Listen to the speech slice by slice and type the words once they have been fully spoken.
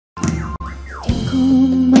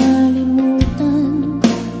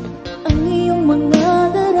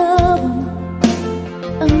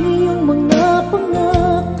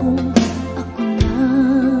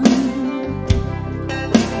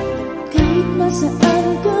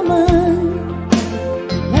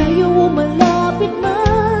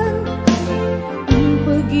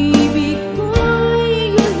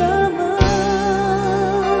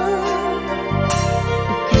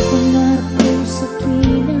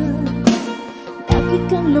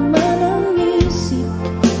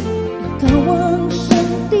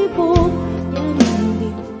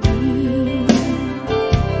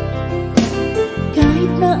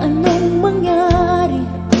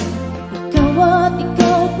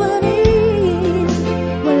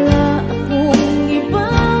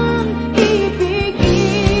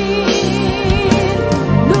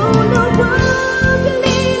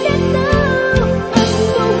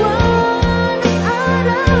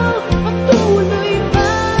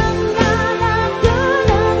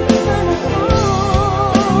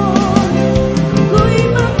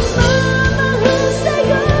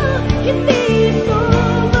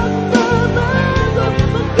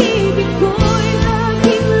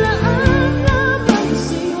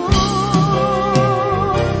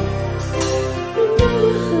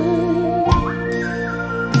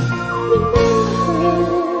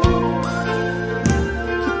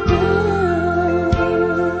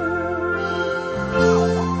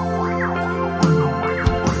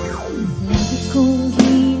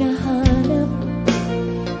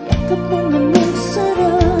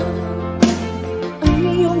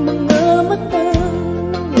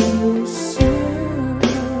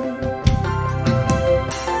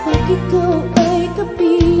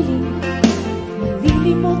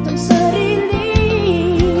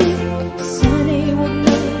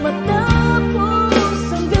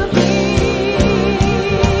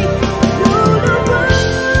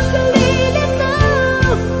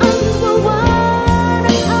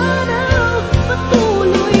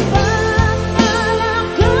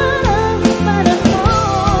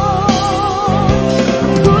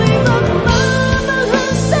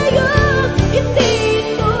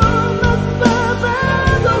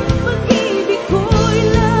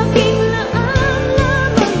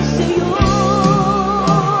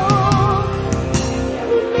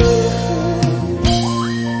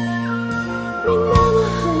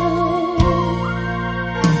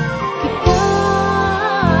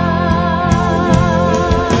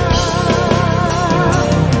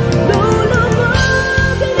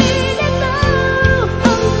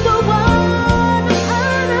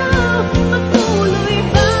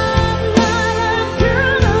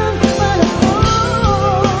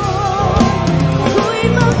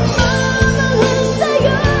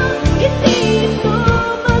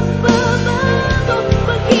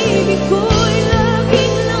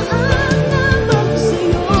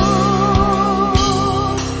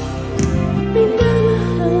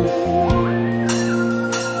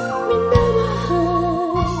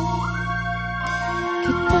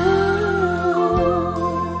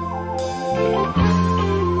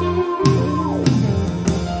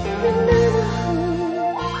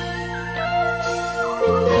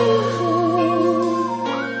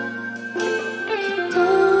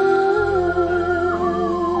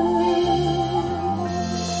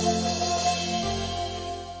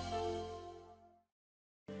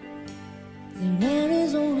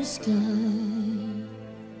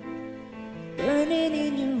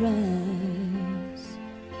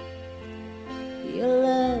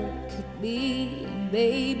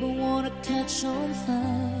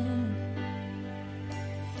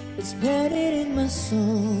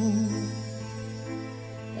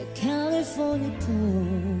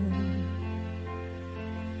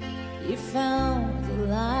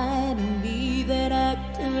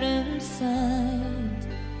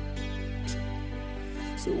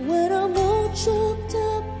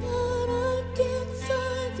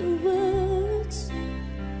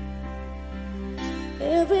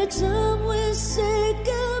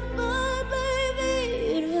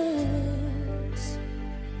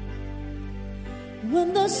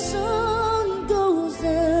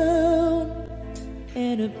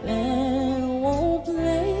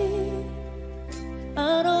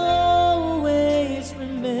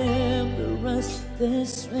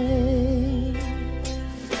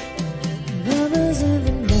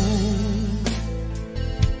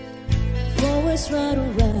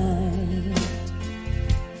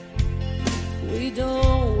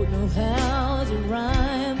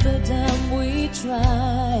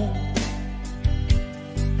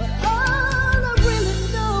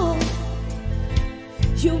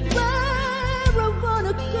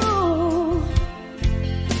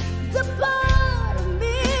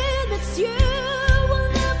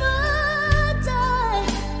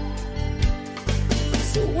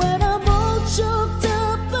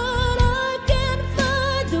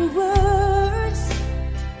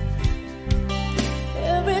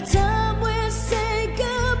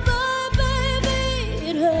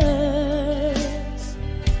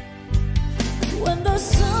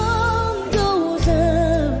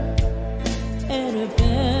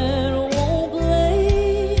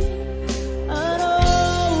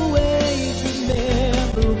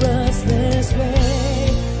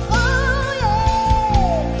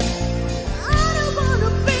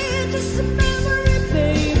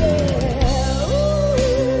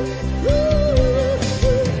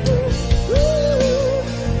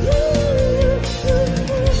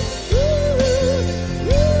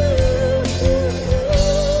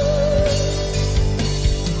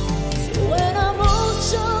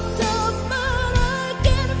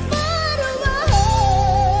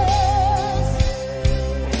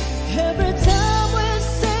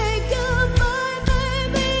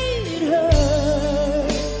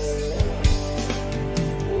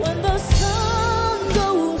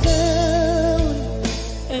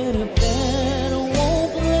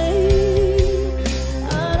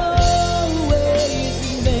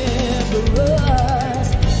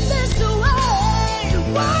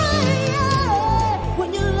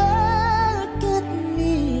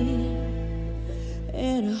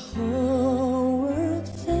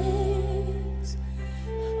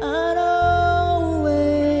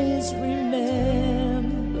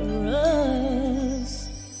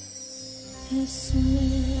Thank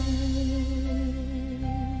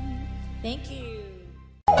you.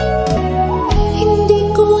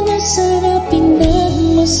 Hindi ko na sana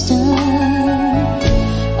pinagmasdan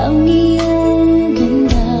ang iyong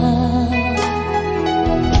ganda,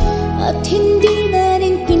 at hindi na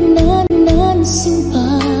rin pinanansin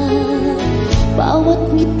pa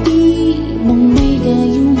bawat ngiti mong may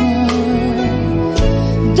gayungan.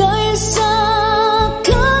 Dahil sa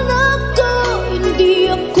akala ko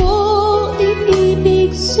hindi ako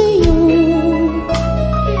iibig sa'yo,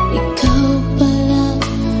 ikaw pala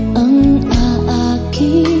ang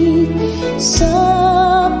aakit sa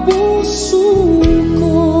puso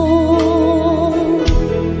ko.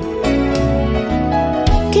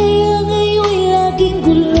 Kaya ngayon laging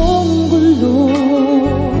gulong-gulo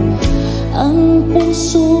ang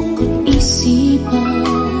puso ko't isipan.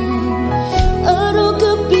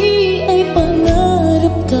 Araw-gabi ay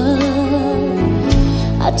pangarap ka,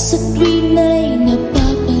 at sa tuwin ay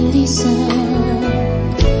napapalisan.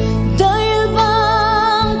 Dahil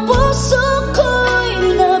bang puso ko'y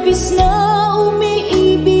labis na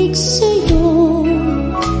umiibig sa'yo,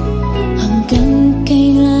 hanggang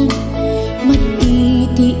kailan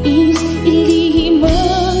matitiis ilihim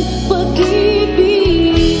ang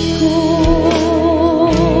pag-ibig ko.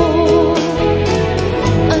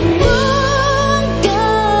 Anong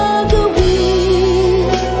gagawin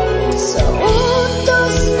sa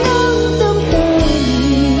utos ng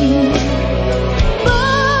damdamin?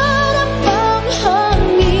 Para bang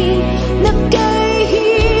hangin na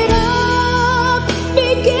kahirap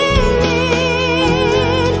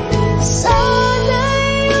pigilin.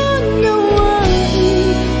 Sana'y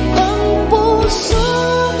unawain ang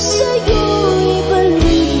pusong sa'yo'y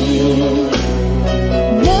balik.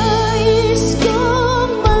 Nais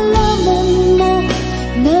kong malaman mo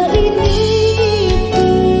na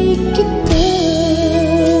iniibig kita.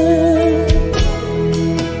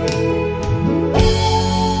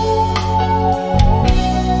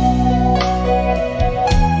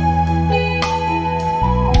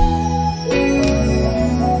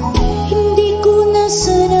 Hindi ko na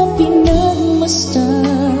sana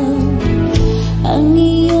pinagmasdan ang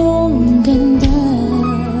iyong ganda,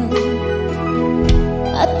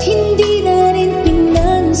 at hindi na rin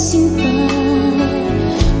pinansin pa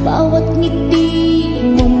bawat ngiti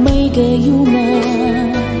mong may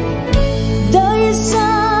gayungan. Dahil sa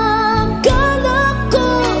akala ko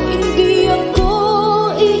hindi ako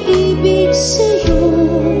iibig sa'yo,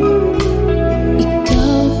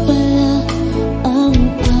 ikaw pala ang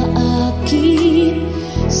aakit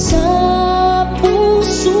sa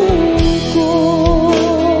puso ko.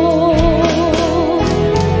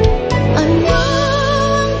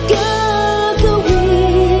 Anong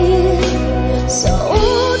gagawin sa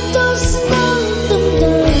utos ng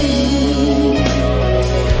damdamin?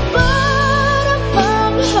 Para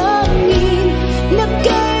bang hangin na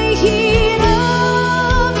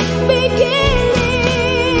kahirap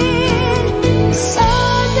pigilin.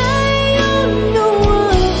 Sana'y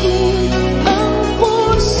unawain ang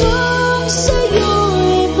pusong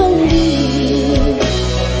sa'yo'y balik.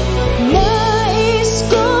 Nais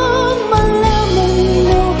kong malaman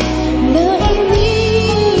mo na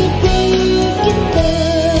iniibig kita.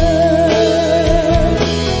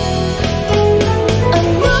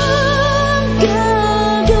 Anong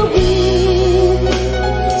gagawin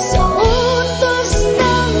sa utos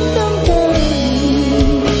ng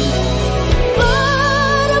damdamin?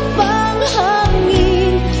 Para bang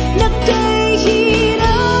hangin na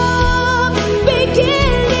kahirap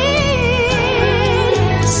pigilin.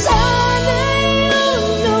 Sana'y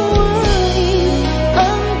unawain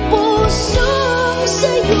ang pusong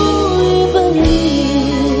sa'yo'y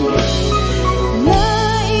balik.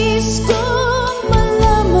 Nais kong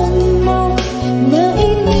malaman mo na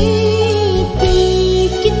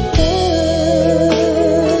iniibig kita.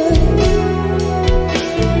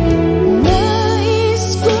 Nais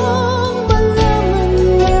kong malaman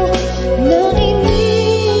mo na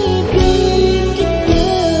iniibig kita.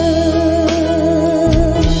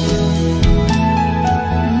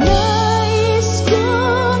 Nais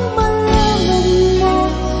kong malaman mo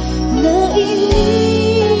na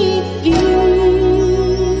iniibig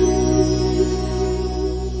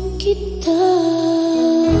kita.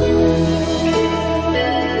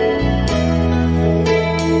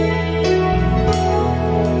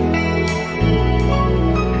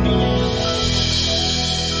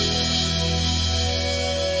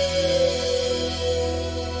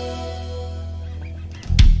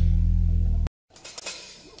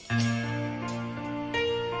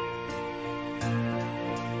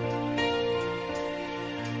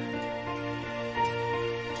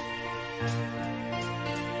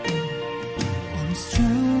 I'm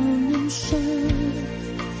strong and sure,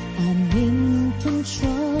 I'm in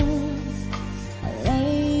control, a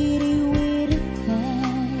lady with a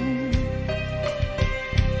plan,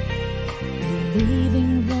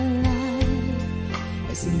 believing the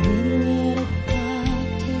light is a little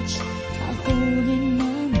package I hold in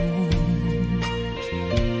my mind.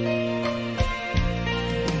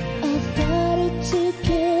 I've got it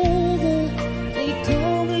together, they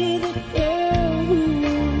call me the girl who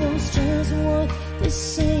knows just what they're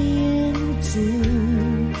saying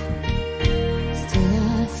too. Still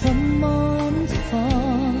I fumble and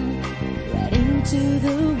fall right into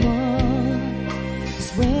the wall.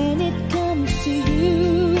 'Cause when it comes to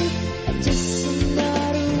you, I'm just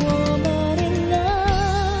another woman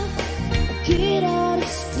enough. A kid out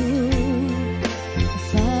of school, a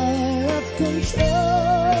fire of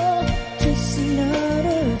control, just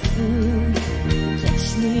another fool. Touch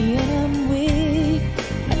me and I'm weak,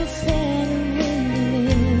 I'm a fan of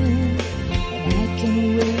windmill, and I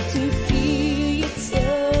can't wait to feel you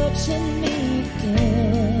touching me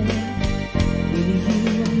again. With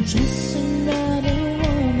you I'm just another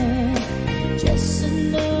woman, just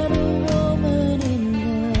another woman in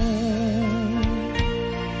love.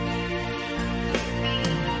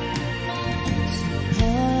 So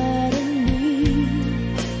pardon me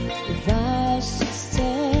if I should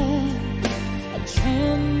stare, I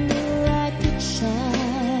tremble like a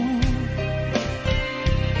child.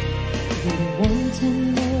 The one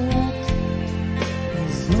tender look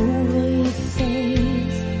is over your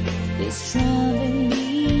face, it's driving me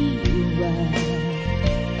wild.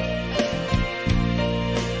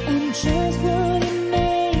 I'm just what you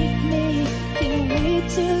make me, can't wait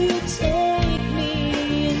till you take me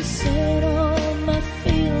and set all my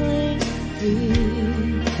feelings free.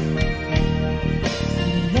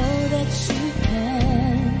 I know that you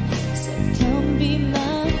can, so come be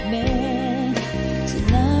my man.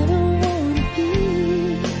 Tonight I wanna be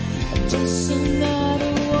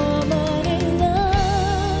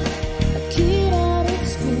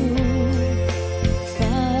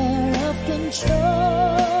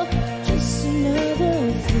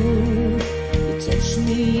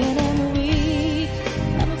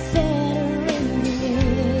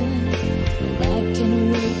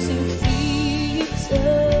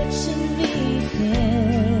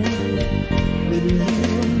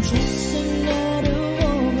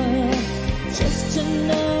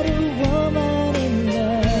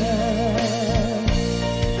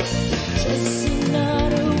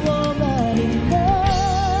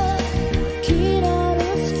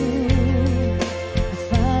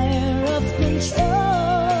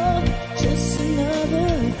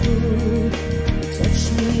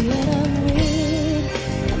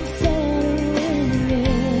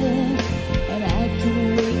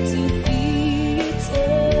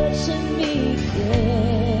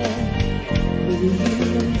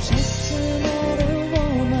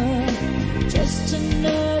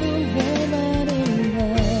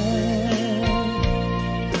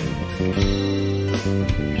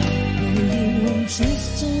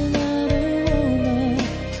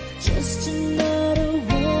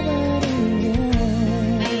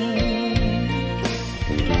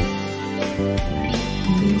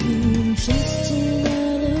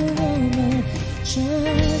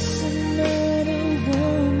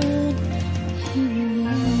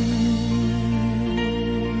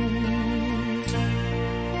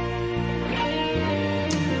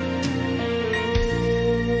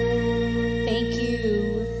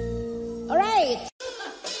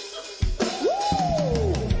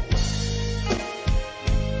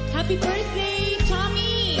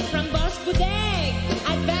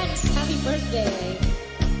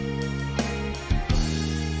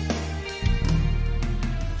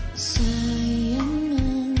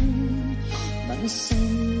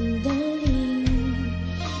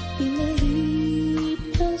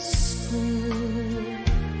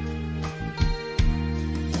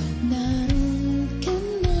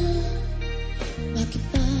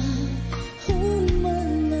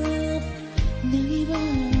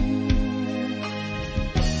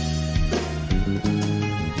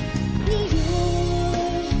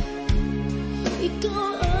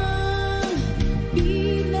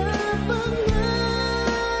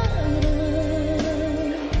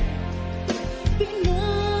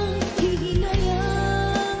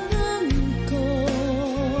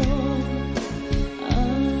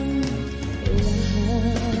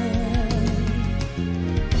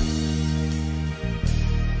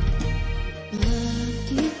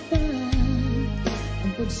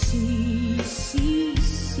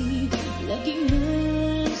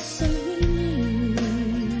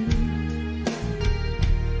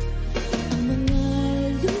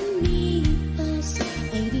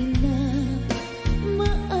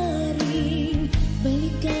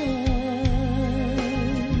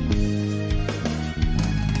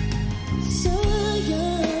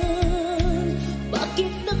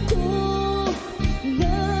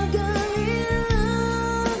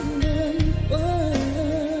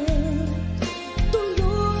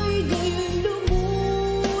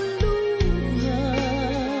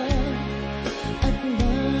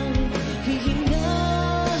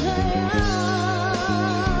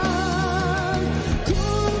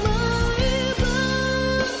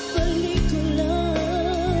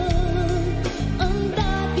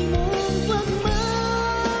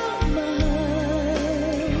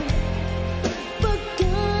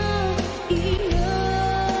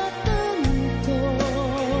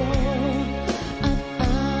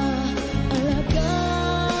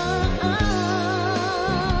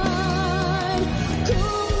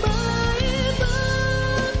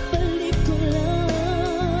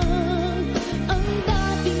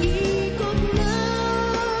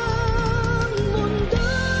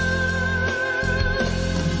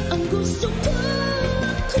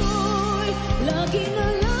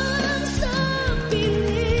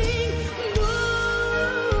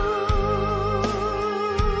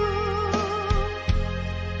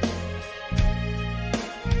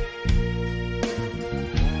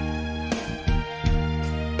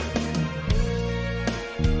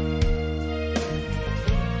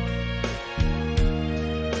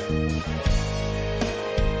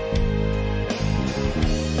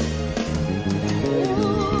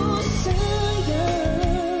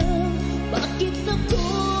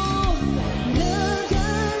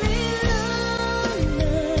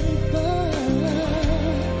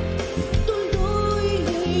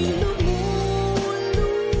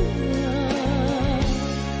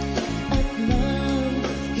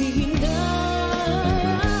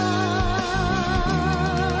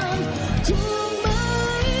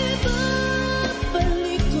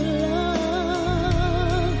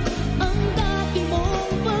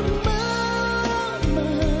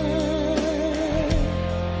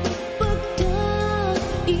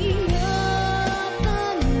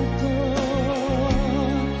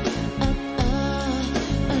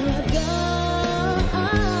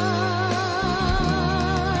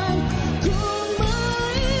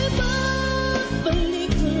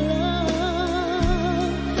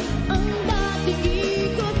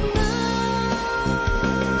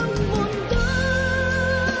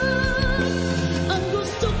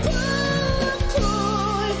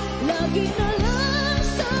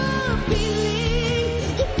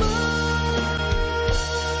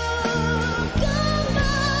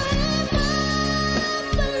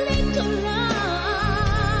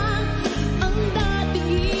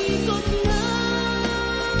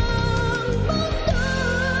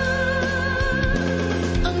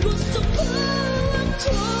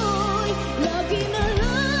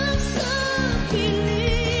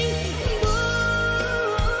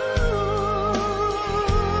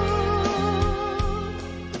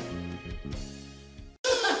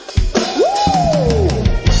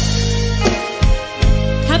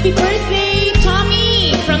Happy birthday,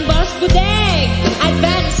 Tommy from Boss Budeg.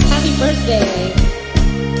 Advance happy birthday.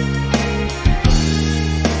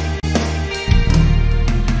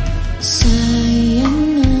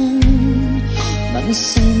 Sayang ang mga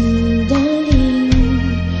sandaling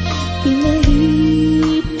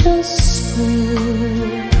pinalipas ko.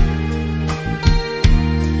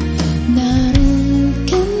 Naroon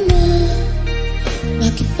ka na,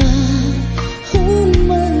 bakit pa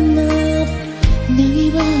humanap ng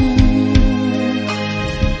iba?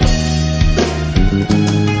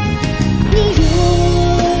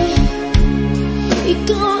 Ngayon,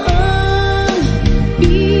 ikaw ang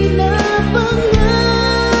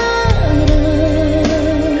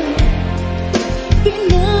pinapangarap,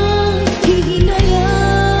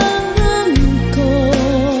 pinaghihinayangan ko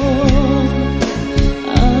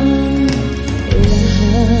ang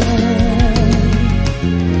lahat.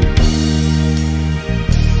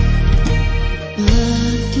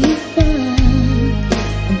 Bakit ba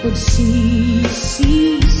ang pagsisisi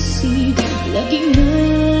laging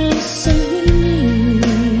nasa huli?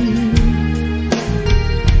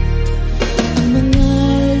 Ang mga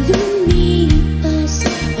lumipas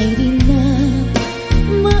ay di na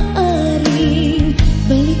maaring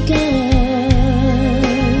balikan.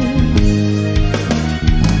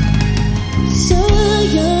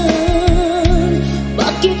 Sayang,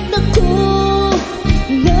 bakit ako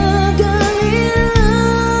nagailangan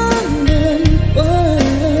pa?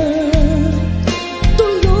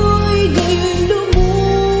 Tuloy ngayon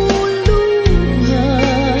lumuluha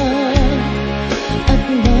at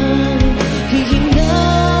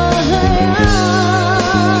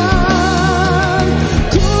nanghihinahan.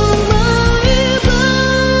 Kung maibabalik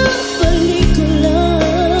ko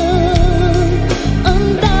lang ang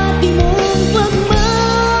dati mong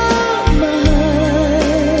pagmamahal,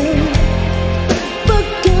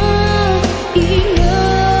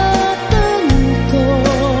 pagkaingatan ko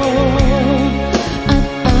at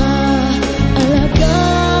aalagaan.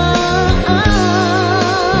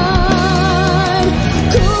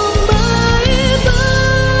 Kung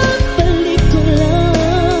maibabalik ko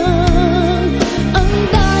lang ang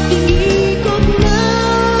dating ikot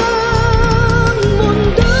ng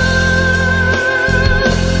mundo,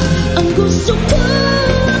 ang gusto ko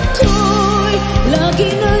ako'y lagi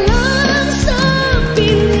na lang sa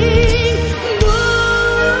piling mo.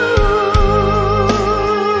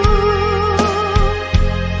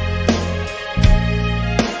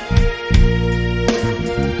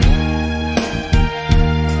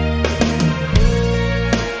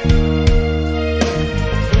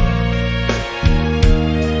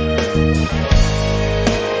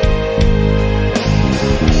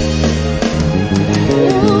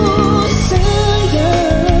 Oh,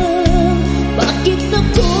 sayang, bakit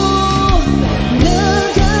ako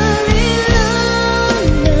nagailangan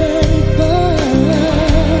pa?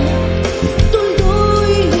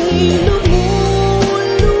 Tuloy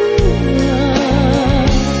lumuluha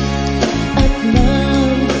at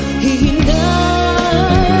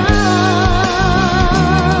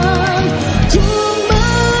nanghihinahan. Kung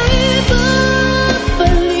maibabalik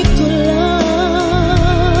ko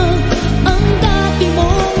lang ang dati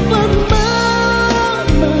mong pagmamahal,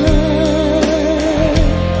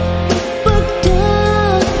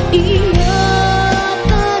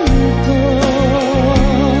 pagkaingatan ko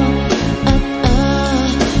at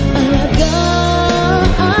aalagaan.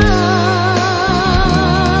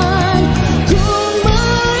 Kung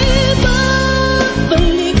maibabalik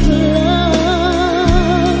ko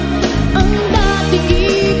lang ang dating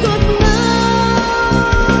ikot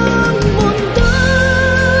ng mundo,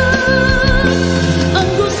 ang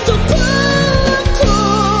gusto ko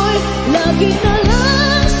ako'y lagi na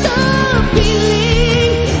lang sa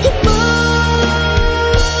piling mo.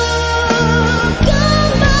 Kung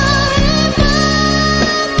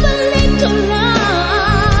maibabalik ko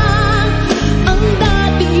lang ang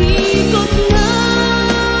dating ikot ng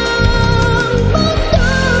mundo,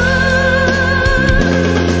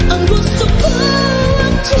 ang gusto ko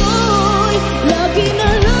ako'y lagi na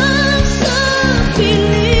lang sa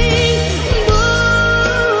piling mo.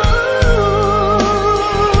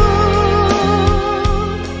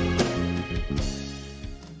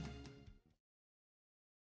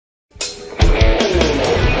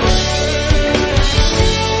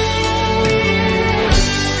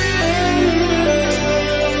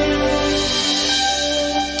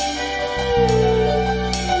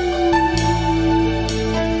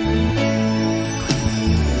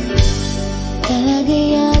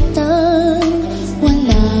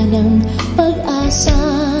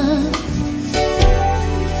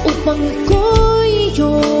 pangko'y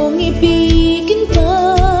iyong ibigin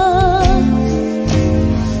ka?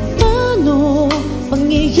 Paano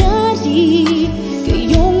pangyayari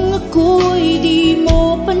kayong ako'y di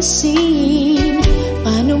mo pansin?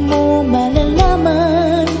 Paano mo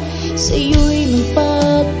malalaman sa'yo'y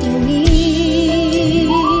magpatingin?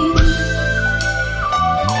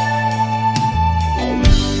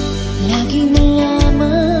 Laging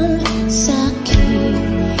malamang sa'king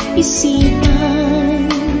isipan,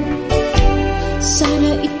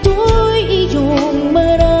 sana ito'y iyong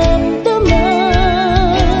maramdaman.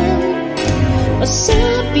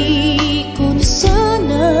 Masabi ko na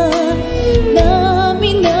sana na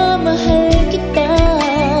minamahal kita.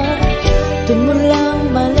 Doon mo lang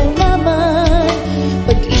malalaman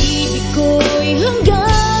pag-ibig ko'y hanggang.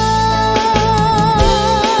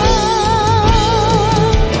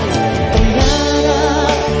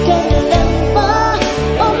 Pangarap ka na lang ba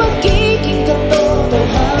o magiging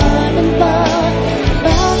katotohanan ba?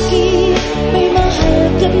 Bakit may mahal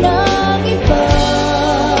ka ng iba?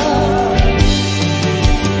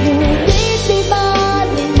 Ngunit di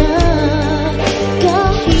bali na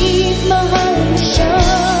kahit mahal mo siya.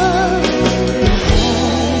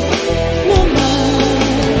 Mahal naman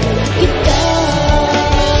kita.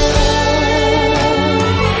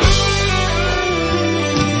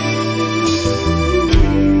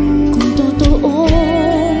 Kung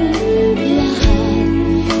totoong lahat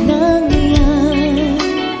ng iyan,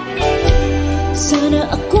 sana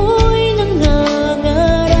ako'y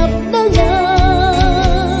nangangarap na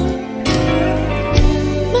lang.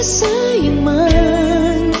 Masayang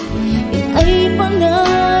man, yun ay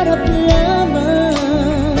pangarap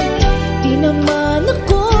lamang. Di naman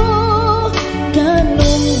ako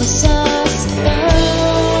ganong masasaktan.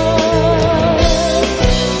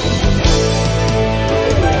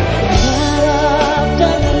 Pangarap ka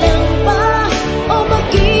na lang ba o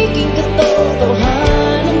magiging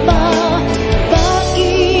katotohanan ba?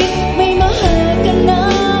 Bakit may mahal ka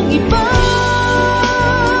ng iba?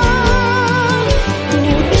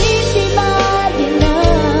 Ngunit di bali na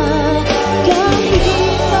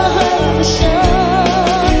kahit mahal mo siya.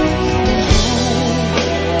 Mahal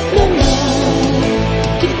naman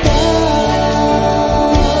kita.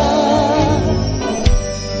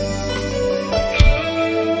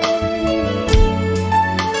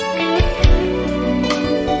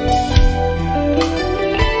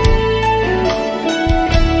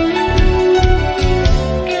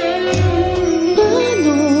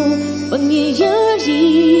 Paano pangyayari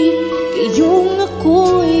kayong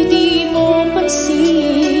ako'y di mo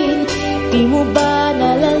pansin? Di mo ba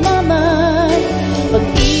nalalaman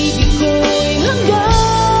pag-ibig ko'y hanggang.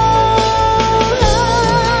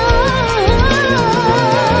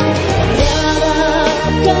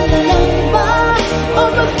 Pangarap ka na lang ba o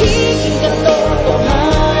magiging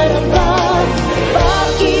katotohanan ba?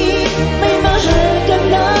 Bakit may mahal ka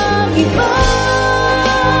ng iba?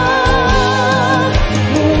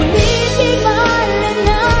 Ngunit di bali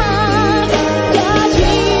na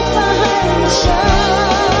kahit mahal mo siya.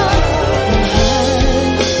 Mahal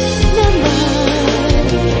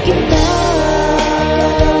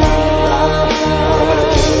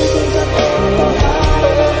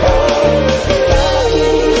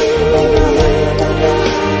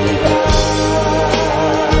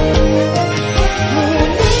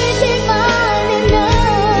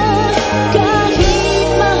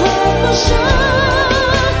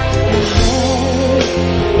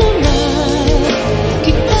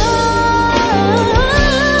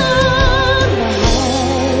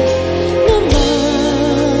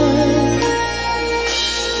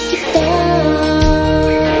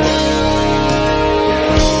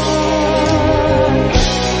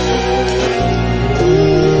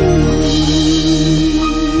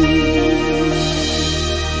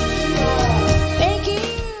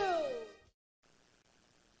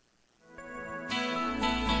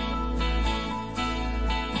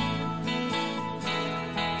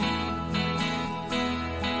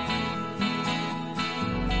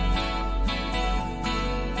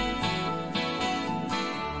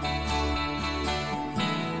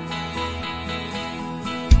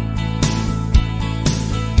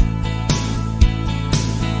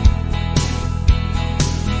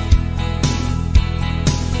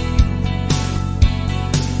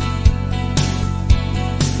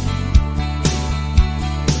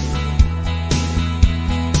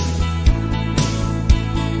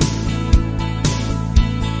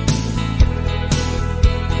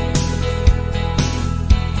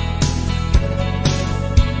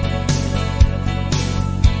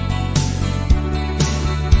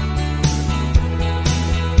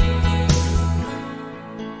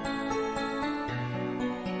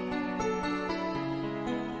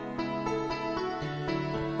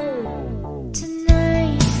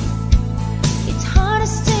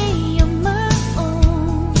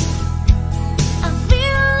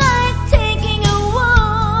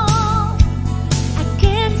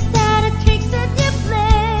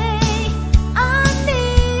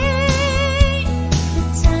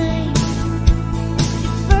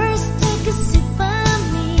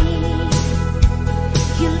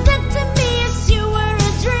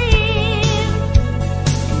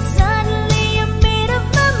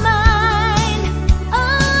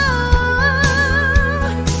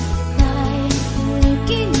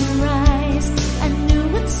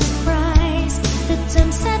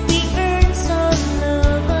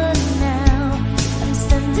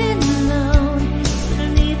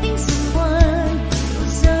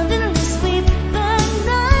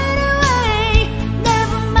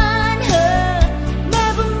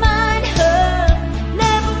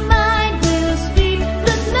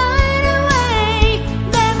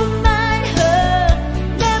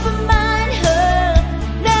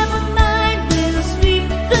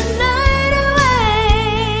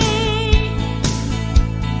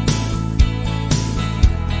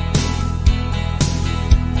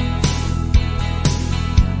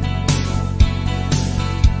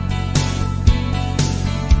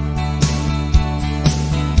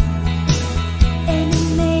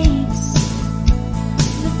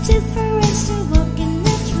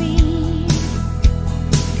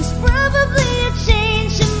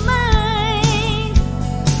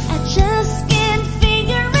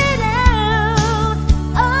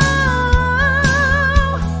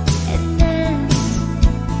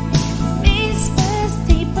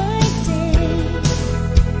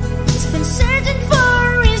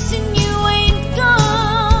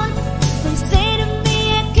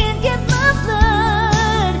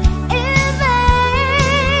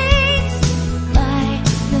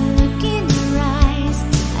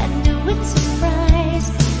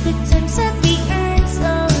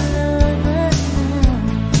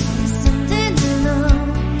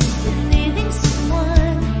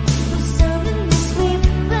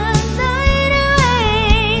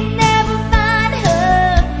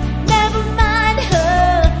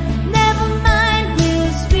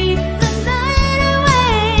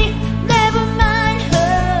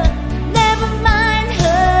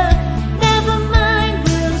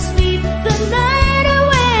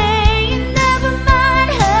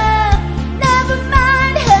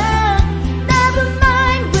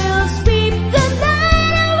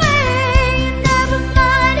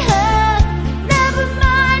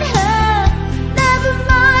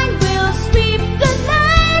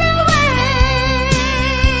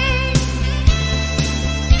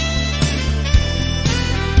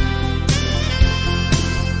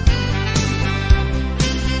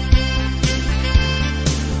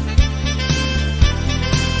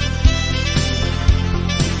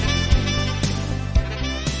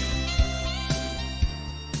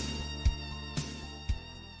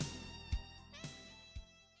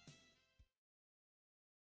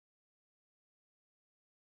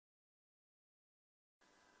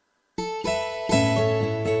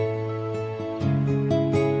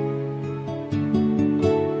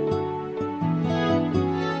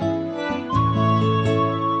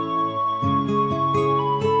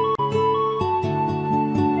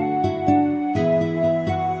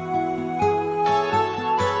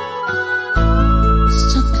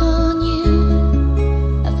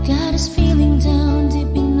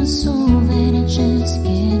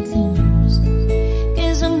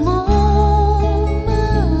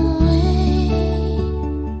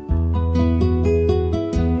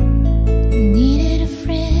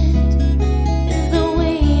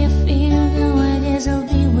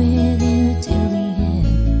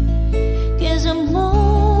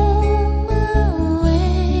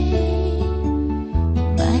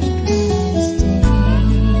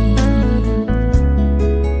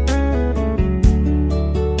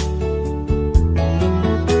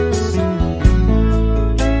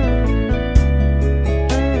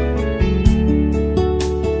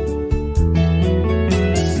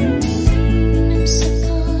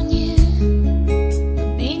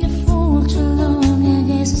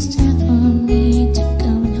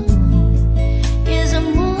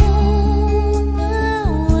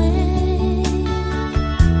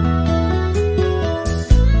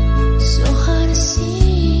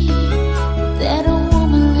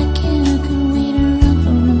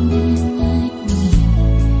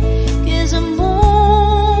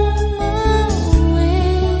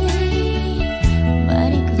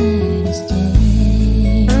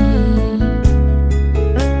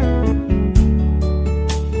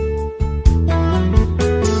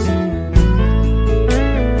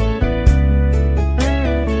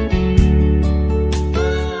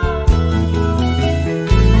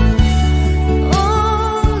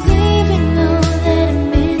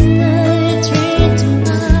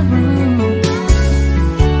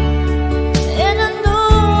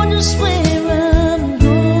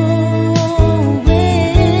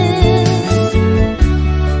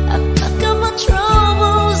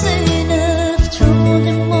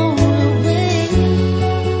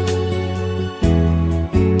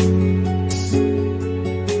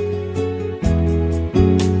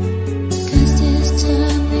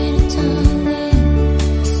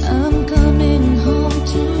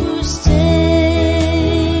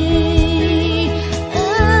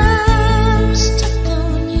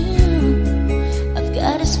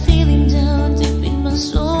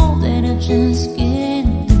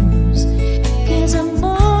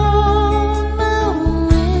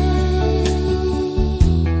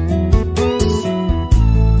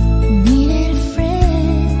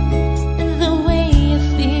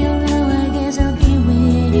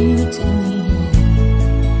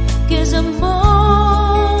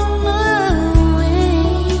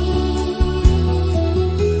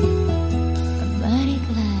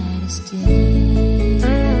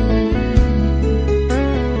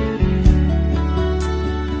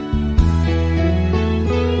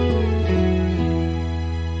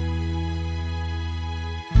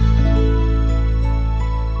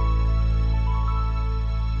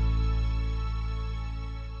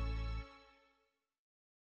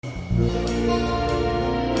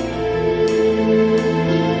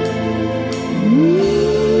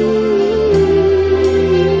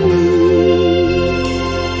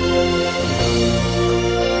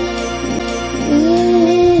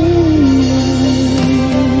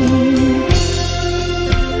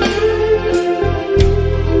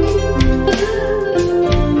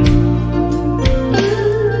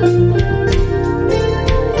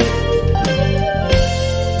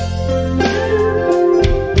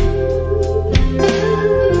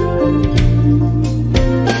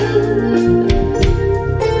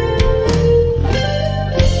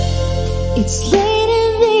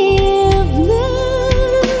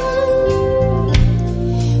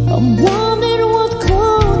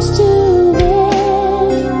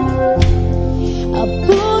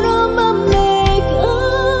put on my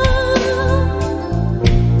makeup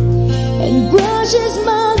and brushes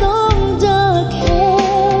my long dark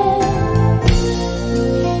hair,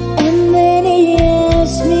 and then he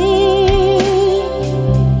asks me,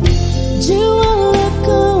 do I look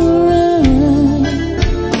alright?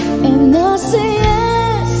 And I say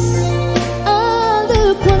yes, I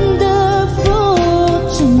look wonderful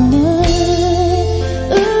tonight.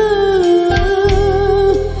 Ooh,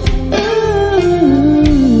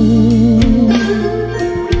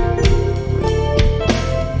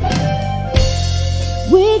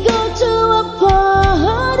 we go to a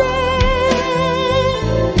party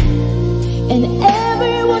and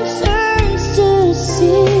everyone turns to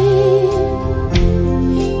see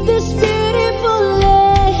this beautiful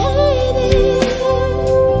lady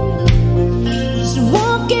is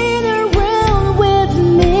walking around with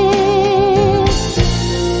me.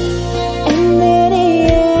 And then he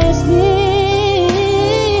asks me,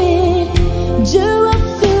 do I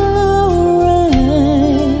feel alright?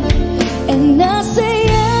 And I say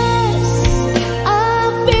yes, I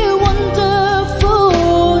feel wonderful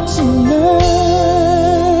tonight.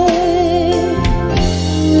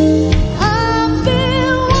 I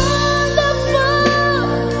feel wonderful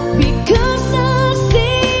because I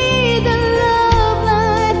see the love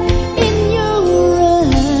light in your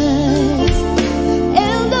eyes,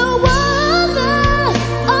 and the wonder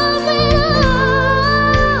of it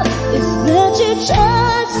all is that you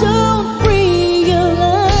just don't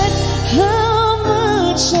realize how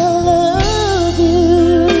much I love you.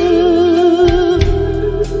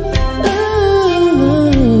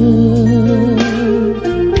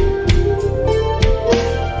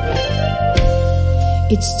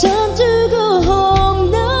 It's time to go home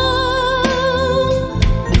now,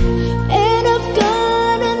 and I've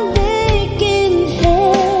got an aching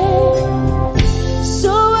head,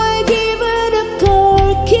 so I give it a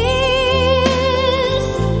cold kiss,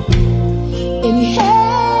 and he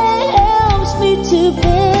helps me to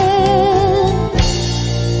bed,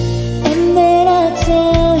 and then I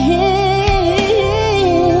tell him,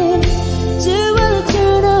 do I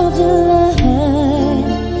turn off the light?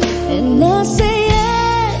 And I say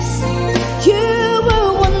yes,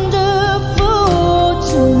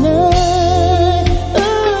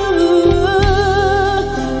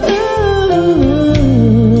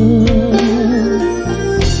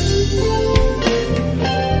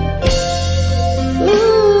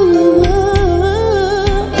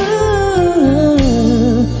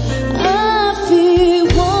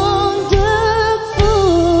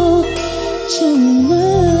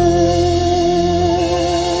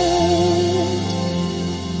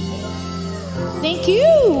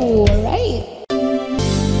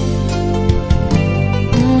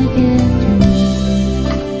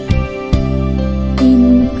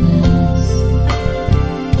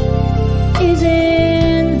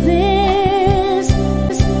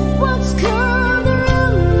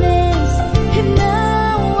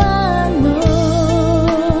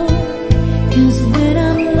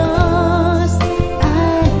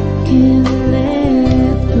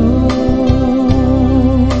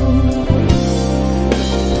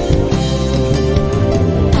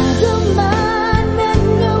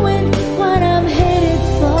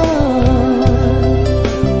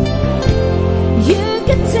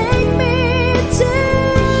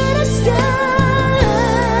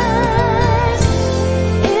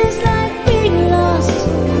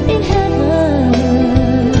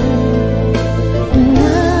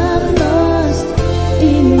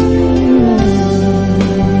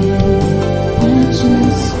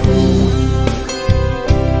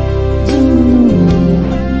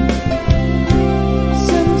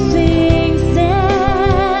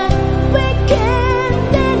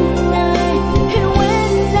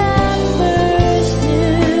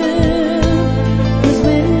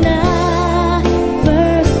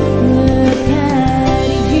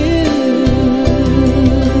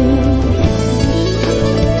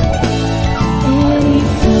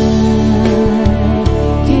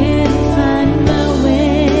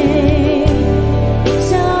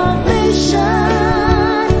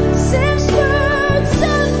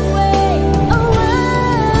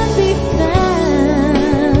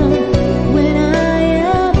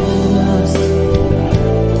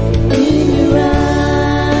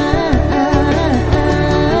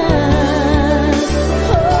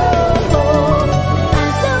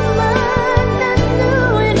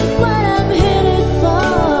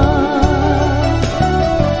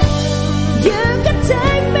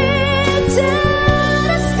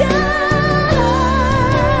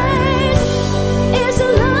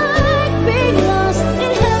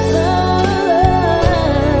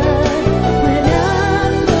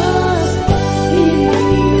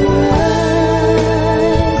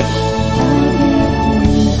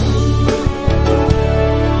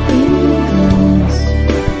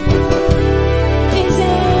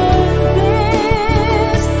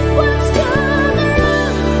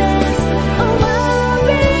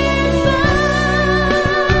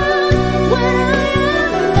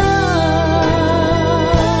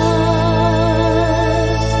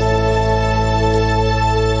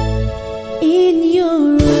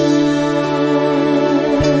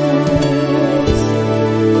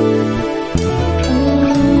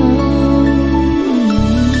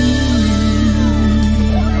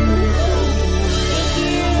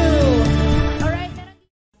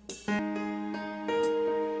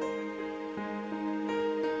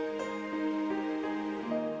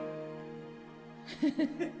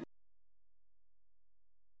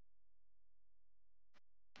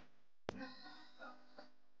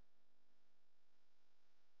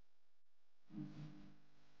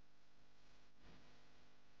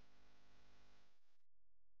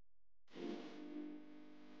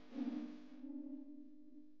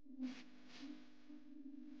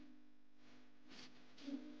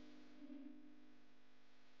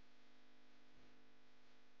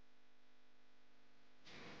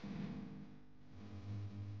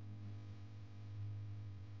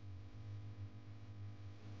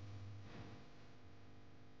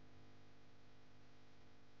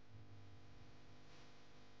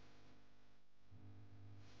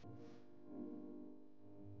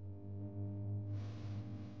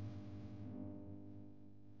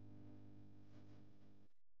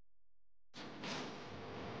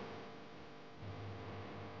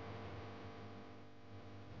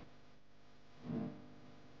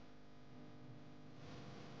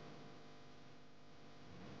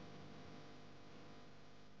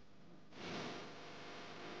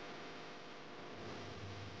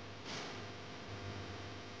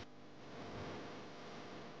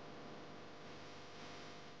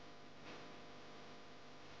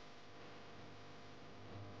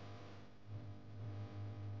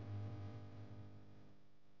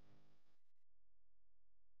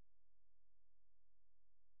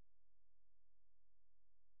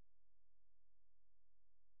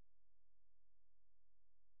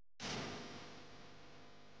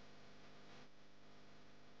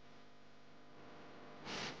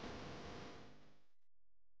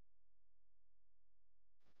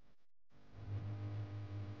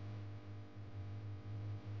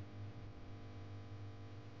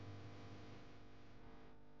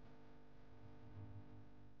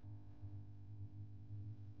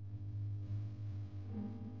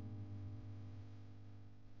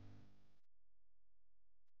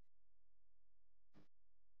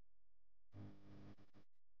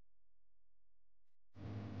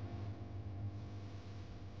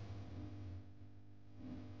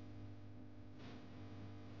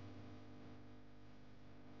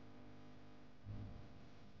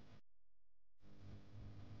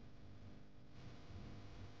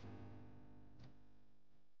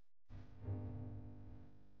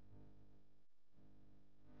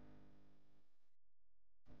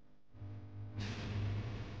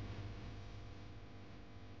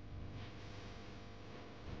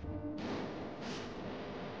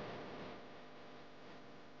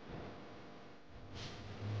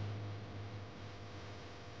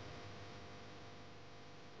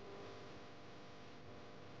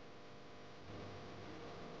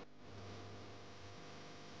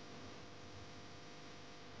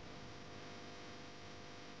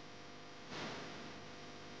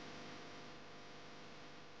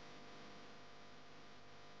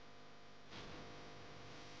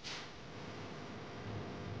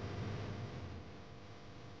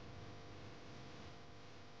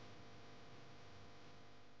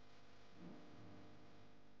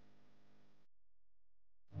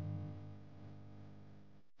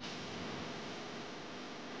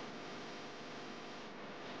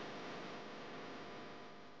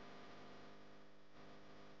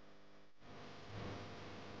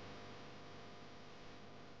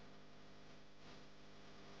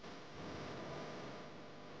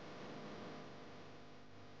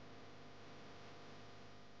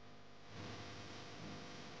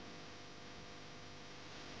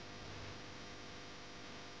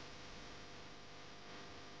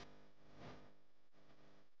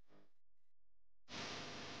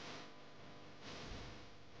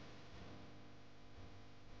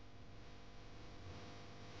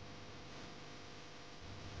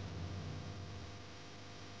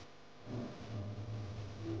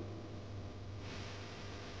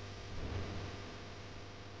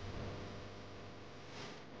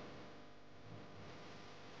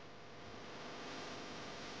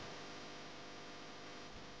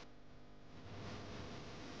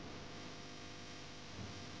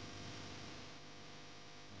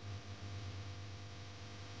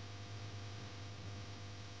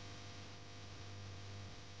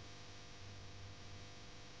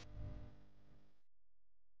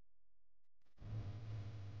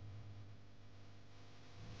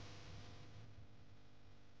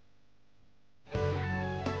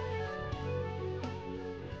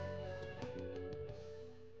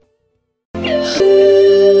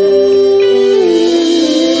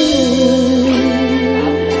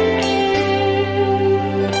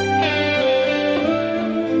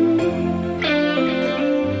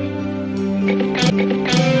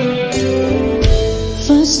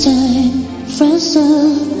 First time, first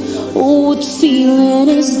love, Oh, what feeling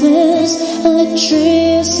is this?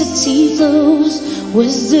 Electricity flows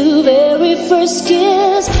with the very first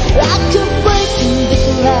kiss, like a break in the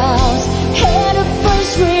clouds, had a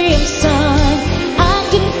first ray of sun. I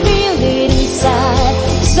can feel it inside,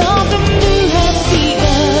 something new has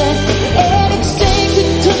begun, and it's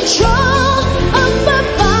taking control of my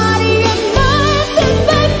body and mind. Since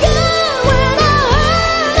I got when I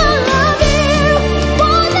heard I love you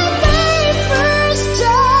for the very first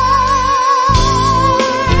time,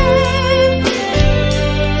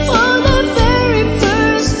 for the very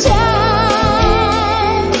first time.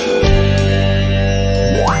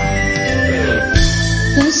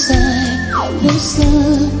 This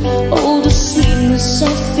love, oh, the sweetness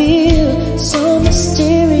I feel, so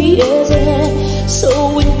mysterious and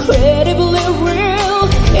so incredibly real.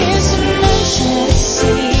 Isn't it just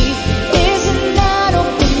isn't that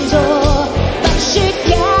open door that you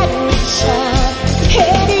gotta reach out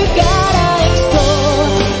and you gotta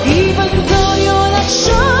explore, even though you're not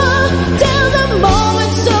sure till the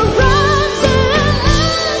moment surrounds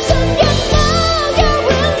and you know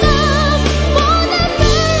you're in love for the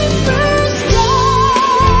very first time,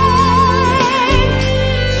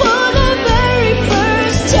 for the very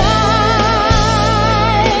first time.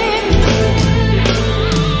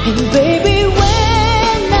 And baby,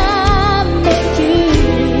 when I met you,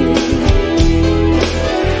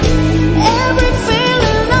 every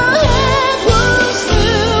feeling I had was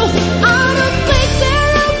new. I don't think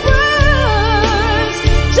there are words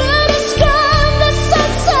to describe the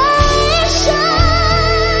sensation.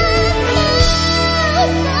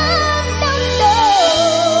 No.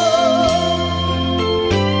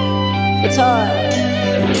 It's hard.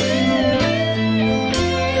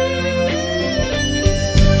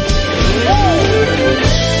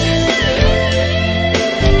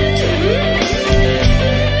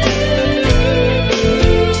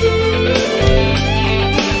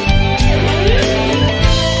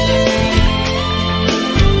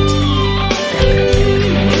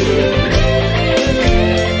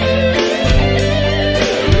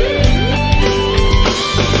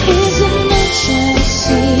 Isn't it just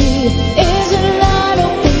isn't that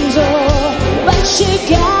open door, but you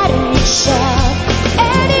gotta reach out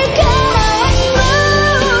and you gotta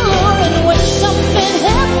explore. And when something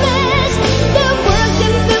happens, the world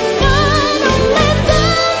can be fine. Only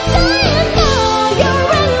then do you know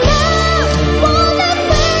you're in love for the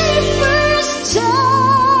very first time,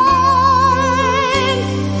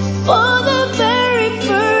 for the very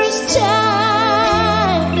first time.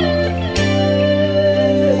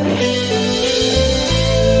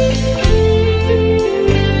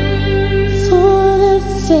 For the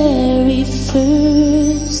very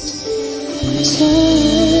first time.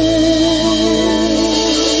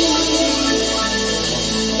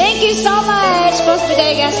 Thank you so much. Post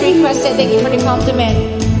Bigay as requested. Thank you for the compliment.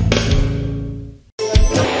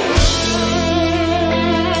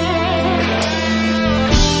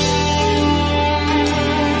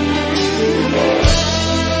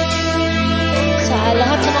 Sa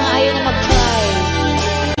lahat ng mga ayaw na mag-try.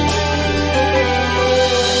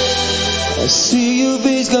 I see your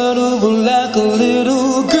face got over like a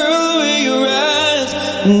little girl with your eyes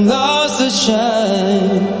lost the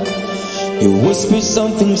shine. You whisper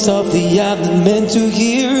something softly I'm not meant to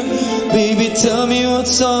hear. Baby, tell me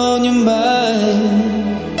what's on your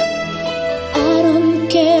mind. I don't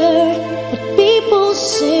care what people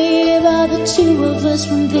say about the two of us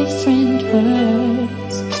from different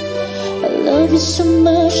words. I love you so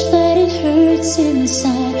much that it hurts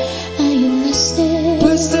inside. Are you listening?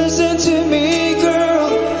 Please listen to me, girl.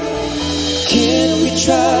 Can we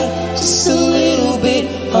try just a little bit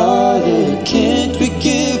harder? Can't we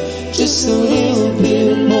give just a little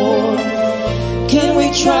bit more? Can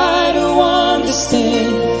we try to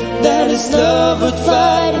understand that it's love worth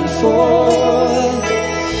fighting for?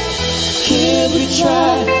 Can we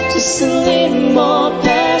try just a little more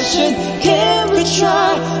passion? Can we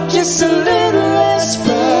try just a little less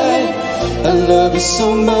pride? I love you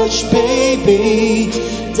so much, baby,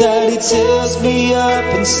 that it tears me up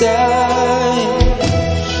inside.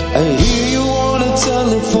 I hear you on the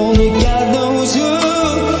telephone, and God knows who,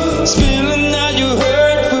 spilling out your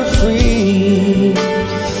hurt for free.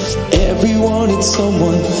 Everyone needs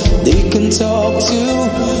someone they can talk to.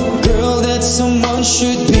 Girl, that someone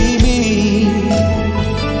should be me.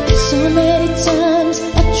 So many times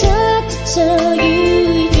I tried to tell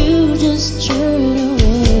you, you just turned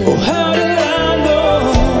away. Oh, how did I know?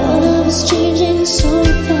 Our love is changing so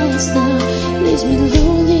fast now, leaves me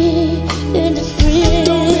lonely and afraid.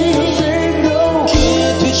 Don't be afraid, no.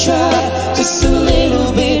 Can't we try just a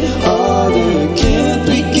little bit harder? Can't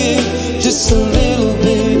we give just a little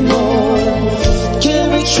bit more?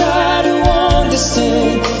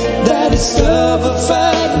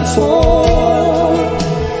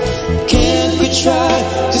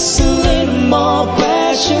 just a little more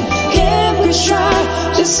passion? Can we try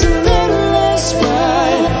just a little less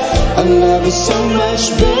pride? I love you so much,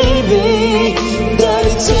 baby, that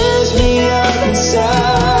it tears me up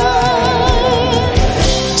inside.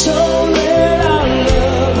 Don't let our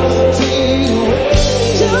love fade away.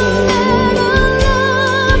 Don't let our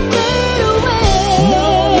love fade away. No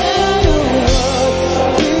matter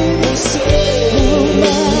what people say,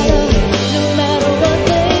 No matter what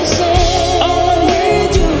they say. all I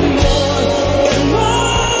need you more and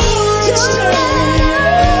more each Don't day. let our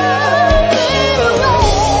love fade away.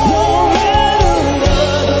 No matter what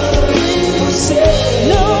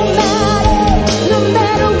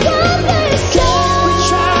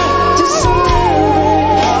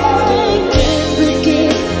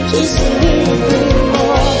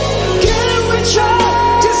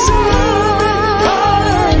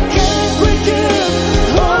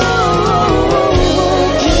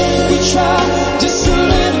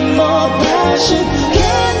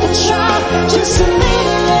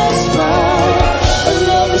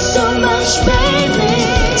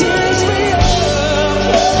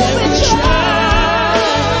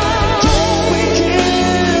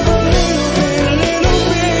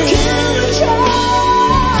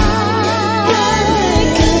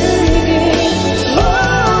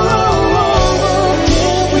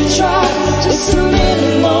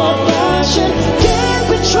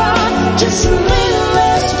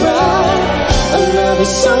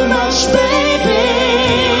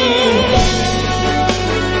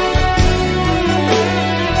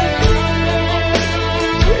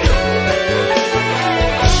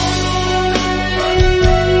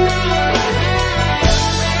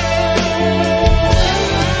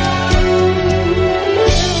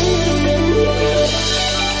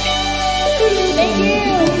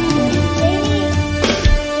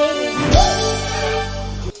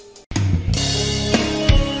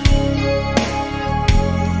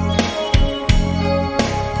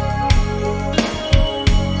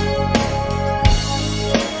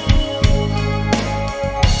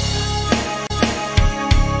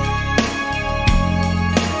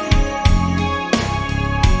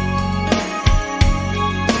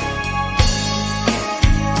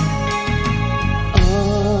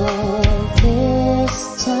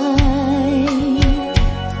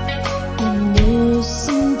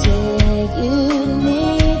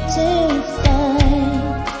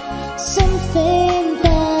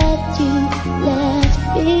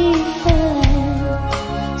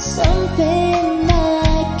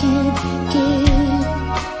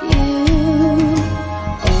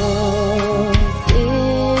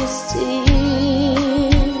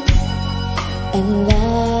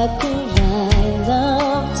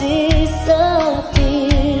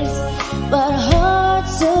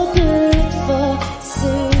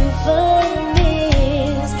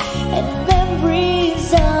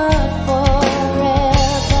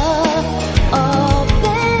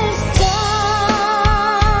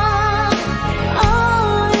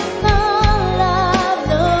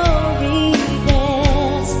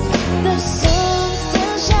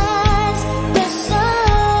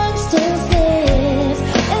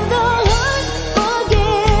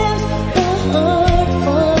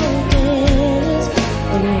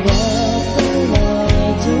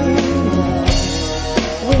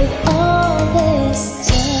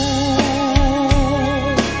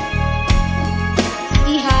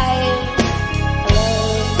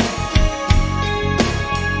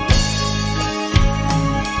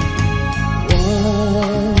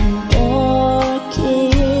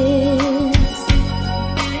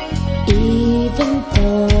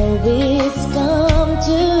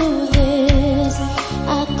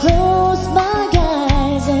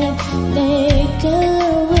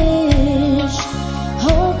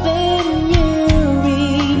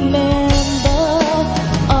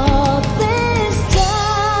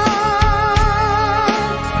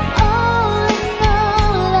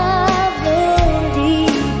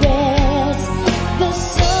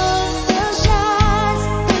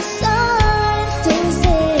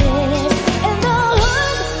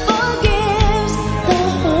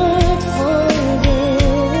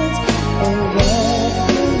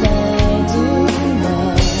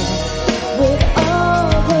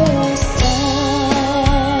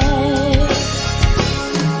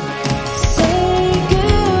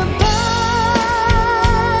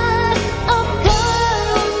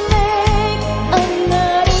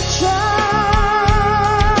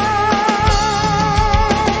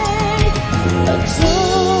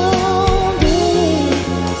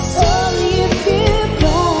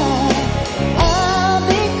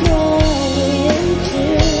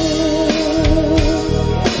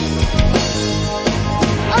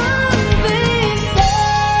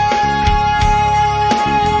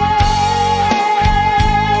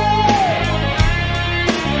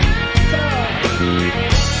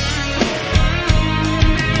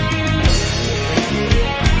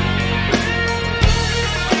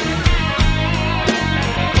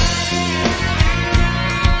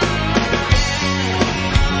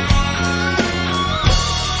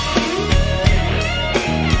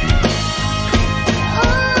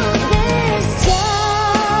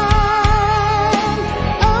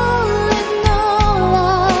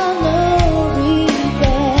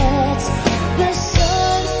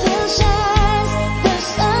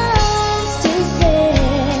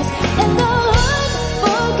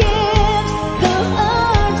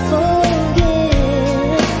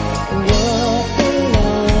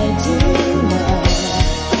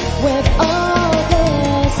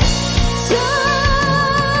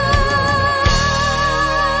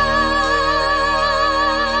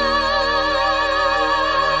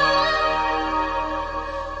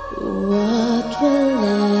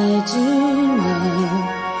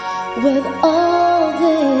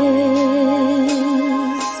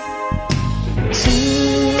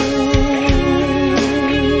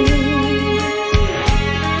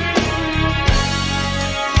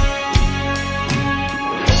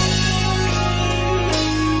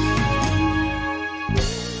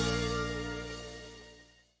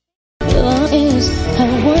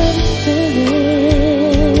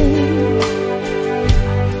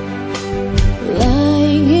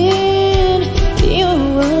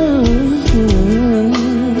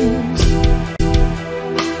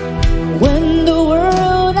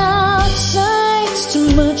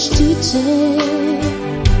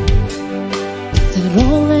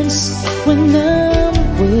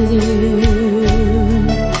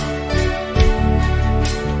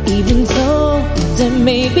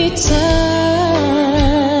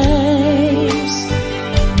times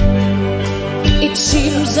it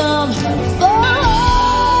seems I'm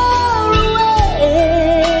far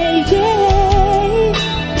away, yeah.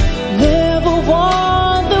 Never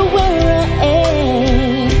wonder where I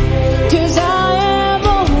am, 'cause I am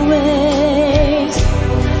always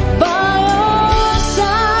by your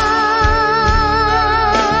side,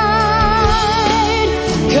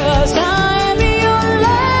 'cause I am your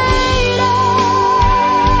lady,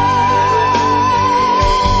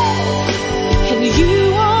 and you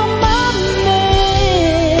are my man.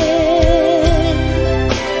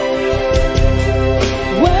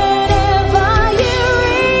 Whenever you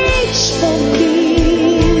reach for me,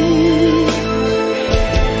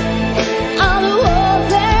 I'll do all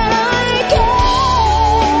that I can.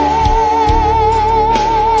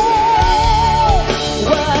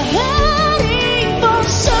 We're heading for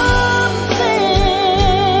something,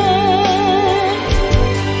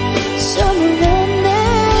 somewhere I've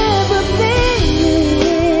never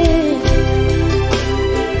been.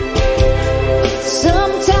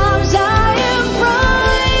 Sometimes I am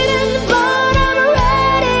frightened, but I'm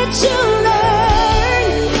ready to learn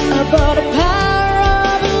about the power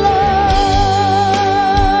of love.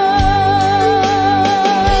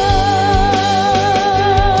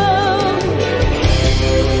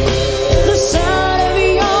 The sound of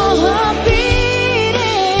your heart beating,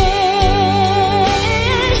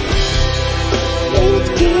 it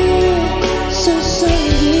feels so sweet.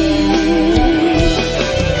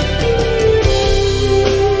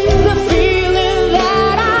 The feeling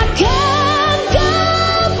that I can't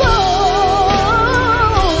give on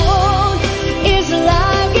is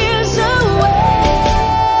like it's away.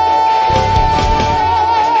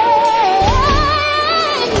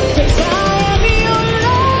 'Cause I am your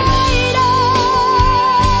lady,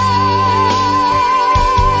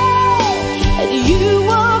 and you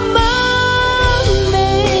are my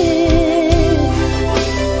man.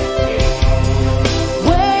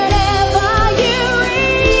 Whenever you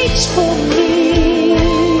reach for me,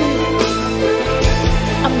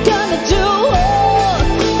 I'm gonna do all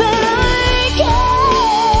that I can.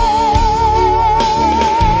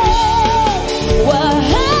 We're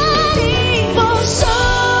heading for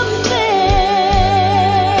something,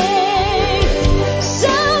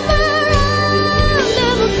 somewhere I've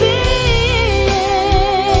never been.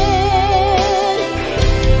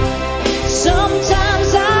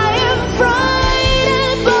 Sometimes I am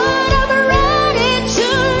frightened, but I'm ready to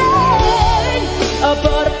learn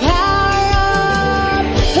about the power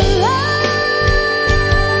of love.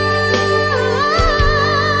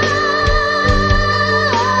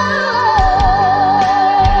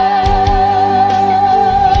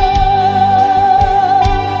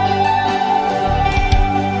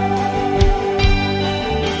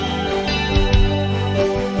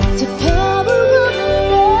 The power of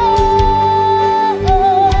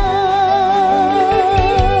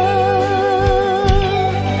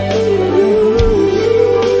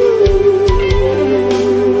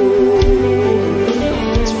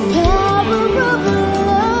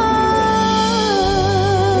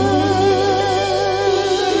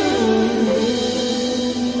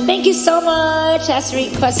Thank you so much as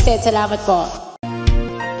requested. Salamat po.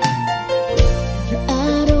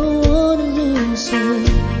 I don't wanna lose you,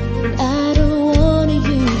 I don't wanna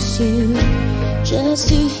use you,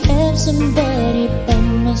 just to have somebody by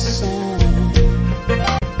my side.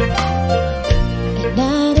 And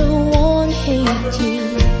I don't wanna hate you,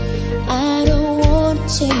 I don't wanna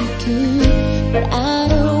take you, but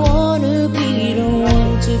I don't wanna be the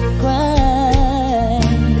one to cry.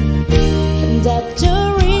 And that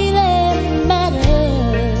don't really matter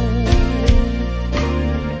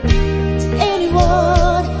to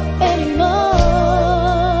anyone anymore.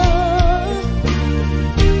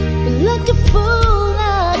 Like a fool,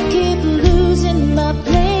 I keep losing my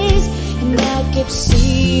place, and I keep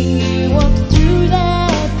seeing you walk through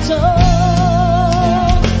that door.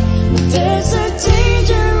 There's a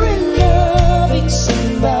danger in loving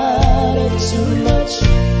somebody too much,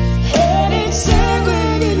 and it's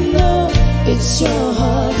sacred enough. It's your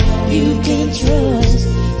heart you can trust.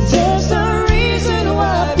 There's no reason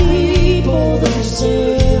why people don't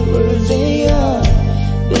say where they are.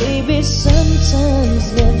 Baby, sometimes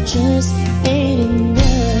love just ain't enough.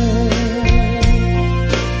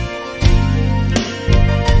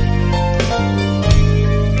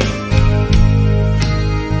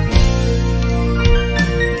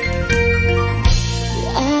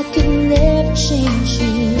 I could never change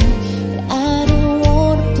you, but I don't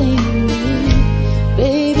wanna blame you.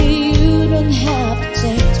 Baby, you don't have to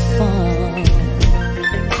take the fall.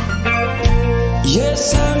 Yes,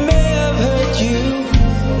 I may have hurt you,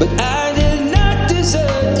 but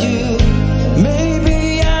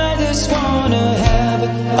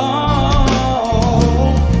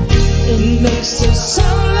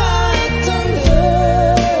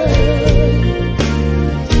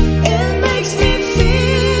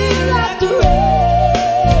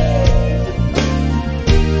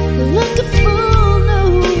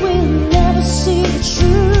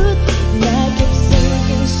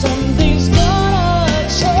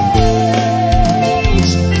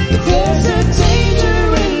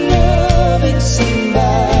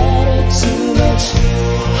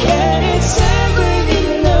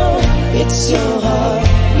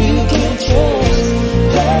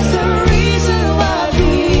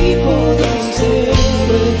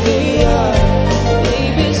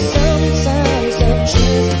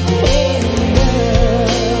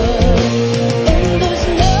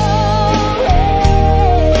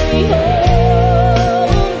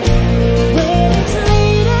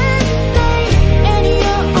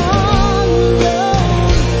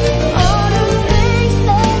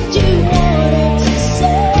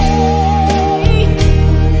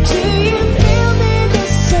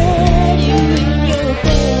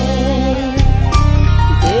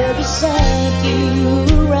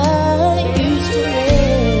you I used to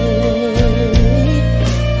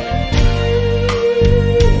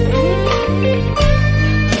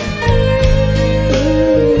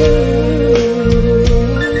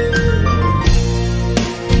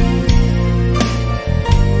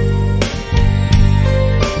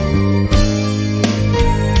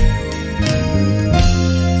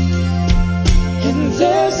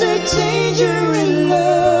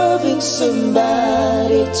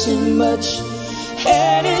somebody too much,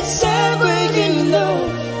 and it's sad when you know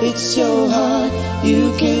it's your heart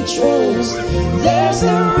you can trust. There's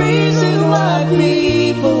no reason why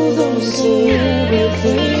people don't say what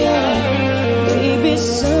they are. Maybe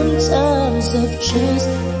sometimes love just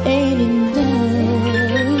ain't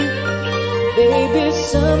enough. Baby,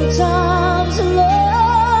 sometimes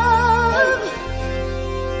love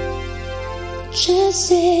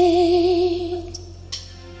just ain't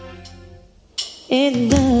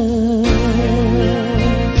enough.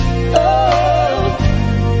 Oh,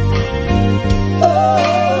 oh,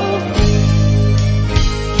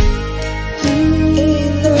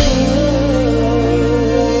 enough.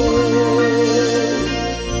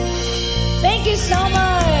 Thank you so much.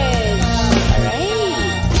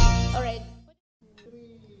 All right.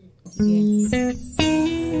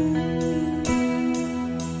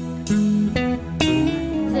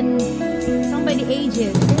 It's a song by the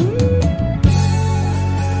Ages.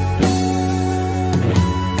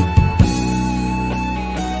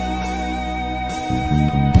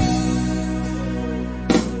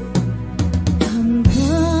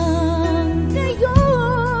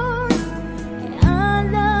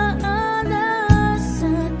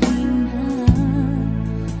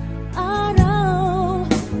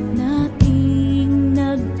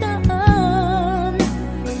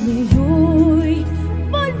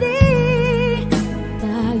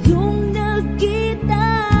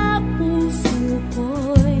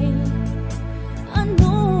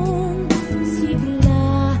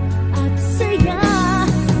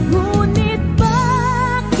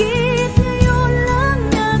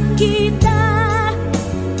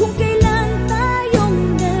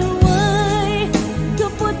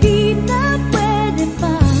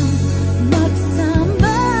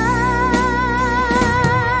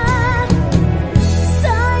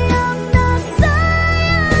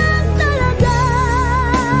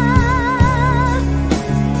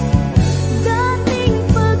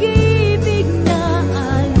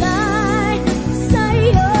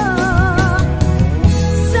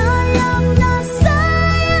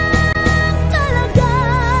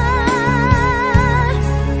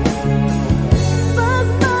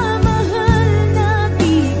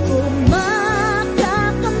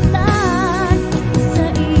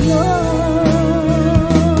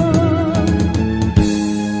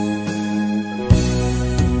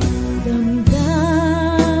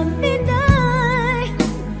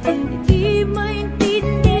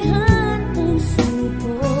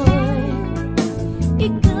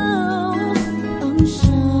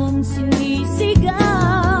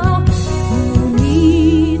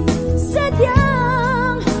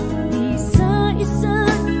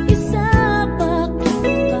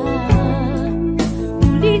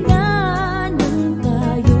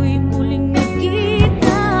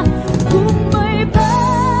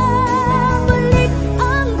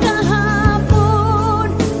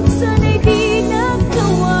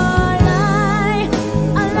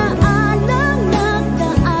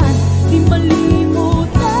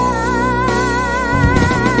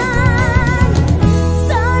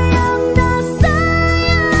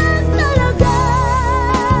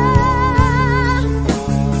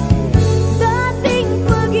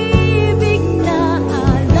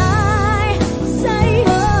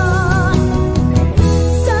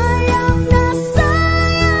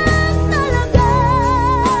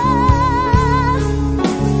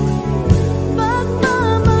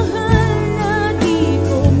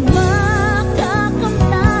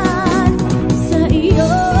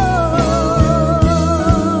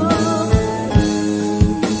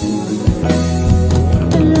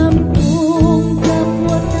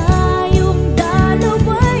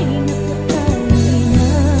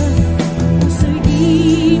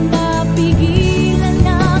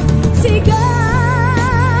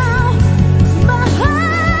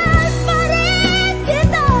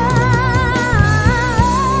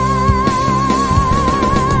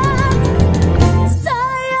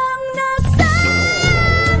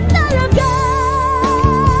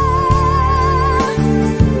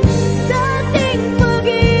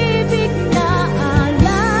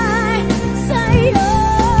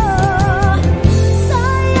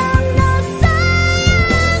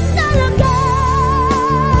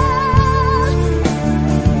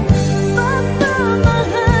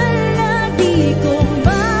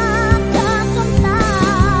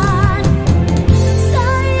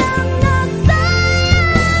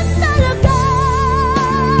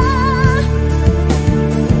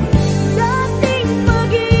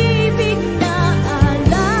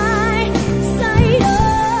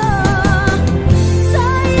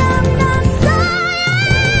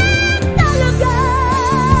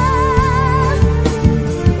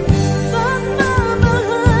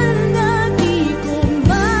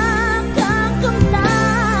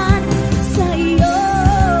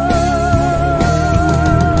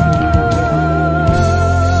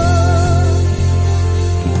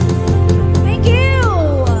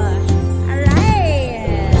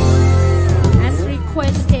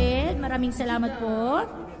 Salamat po.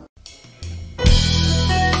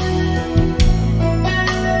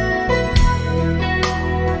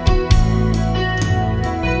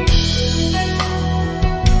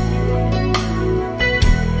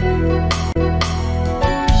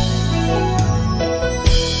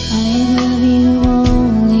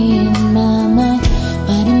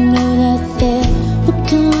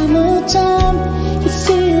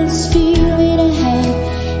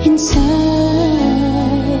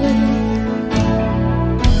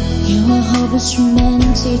 It's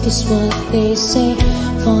romantic is what they say.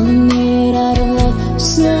 Falling it out of love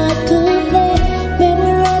just like a play.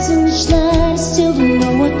 Memorizing each line, I still don't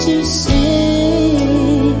know what to say.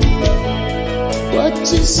 What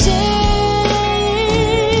to say?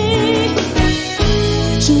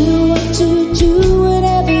 Don't know what to do,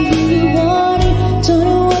 whatever you want it. Don't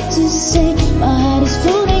know what to say. My heart is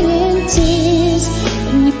floating in tears.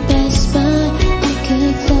 When you pass by, I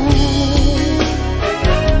could fly.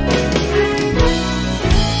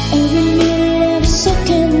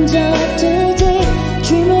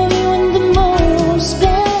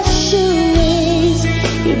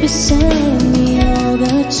 Beside me all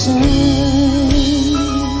the time.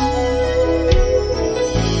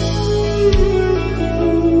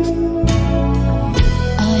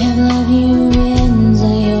 I have loved you and I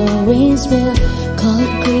always will. Call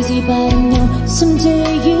it crazy but I know someday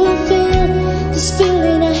you'll feel this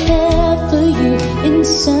feeling I have for you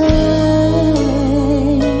inside.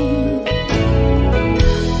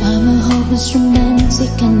 I'm a hopeless romantic,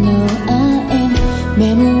 I know I am.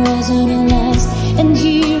 Memorizing the last, and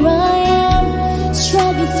here I am,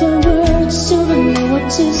 struggling for words, still don't know what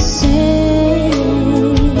to say.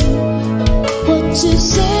 What to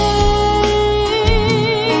say?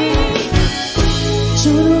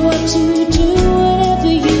 Don't know what to do,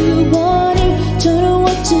 whatever you want it. Don't know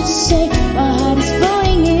what to say, my heart is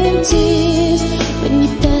flowing in tears. When you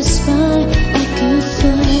pass by, I could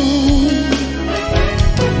fly.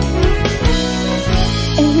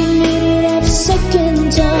 Every minute, every second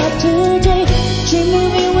of the day, dream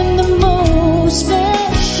of you in the most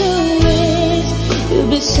special ways. You're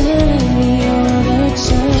beside me all the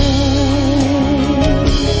time.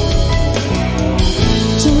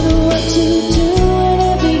 Don't know what to do,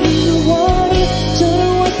 whatever you want it. Don't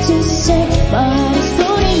know what to say, my heart is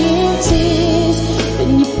floating in tears.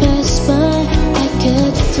 When you pass by, I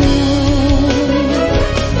could fly.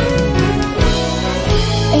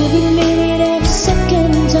 Every minute, every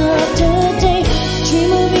second of the day,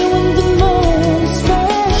 dream of you in the most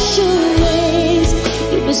special ways.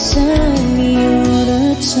 You're beside me all the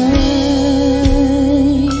time.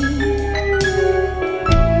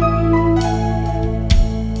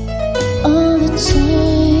 All the time.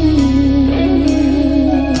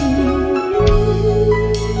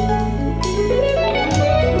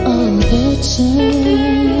 All the time.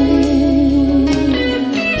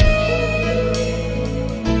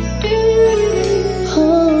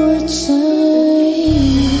 All the time.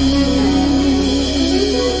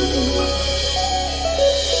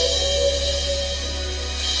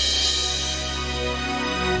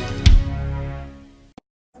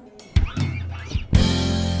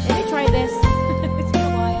 Let me try this. It's been a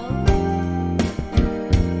while.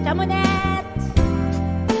 Chamonette!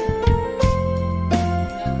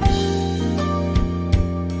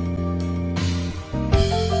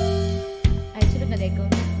 Ay, sunod na Lego.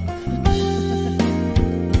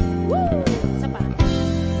 Woo! Isa pa.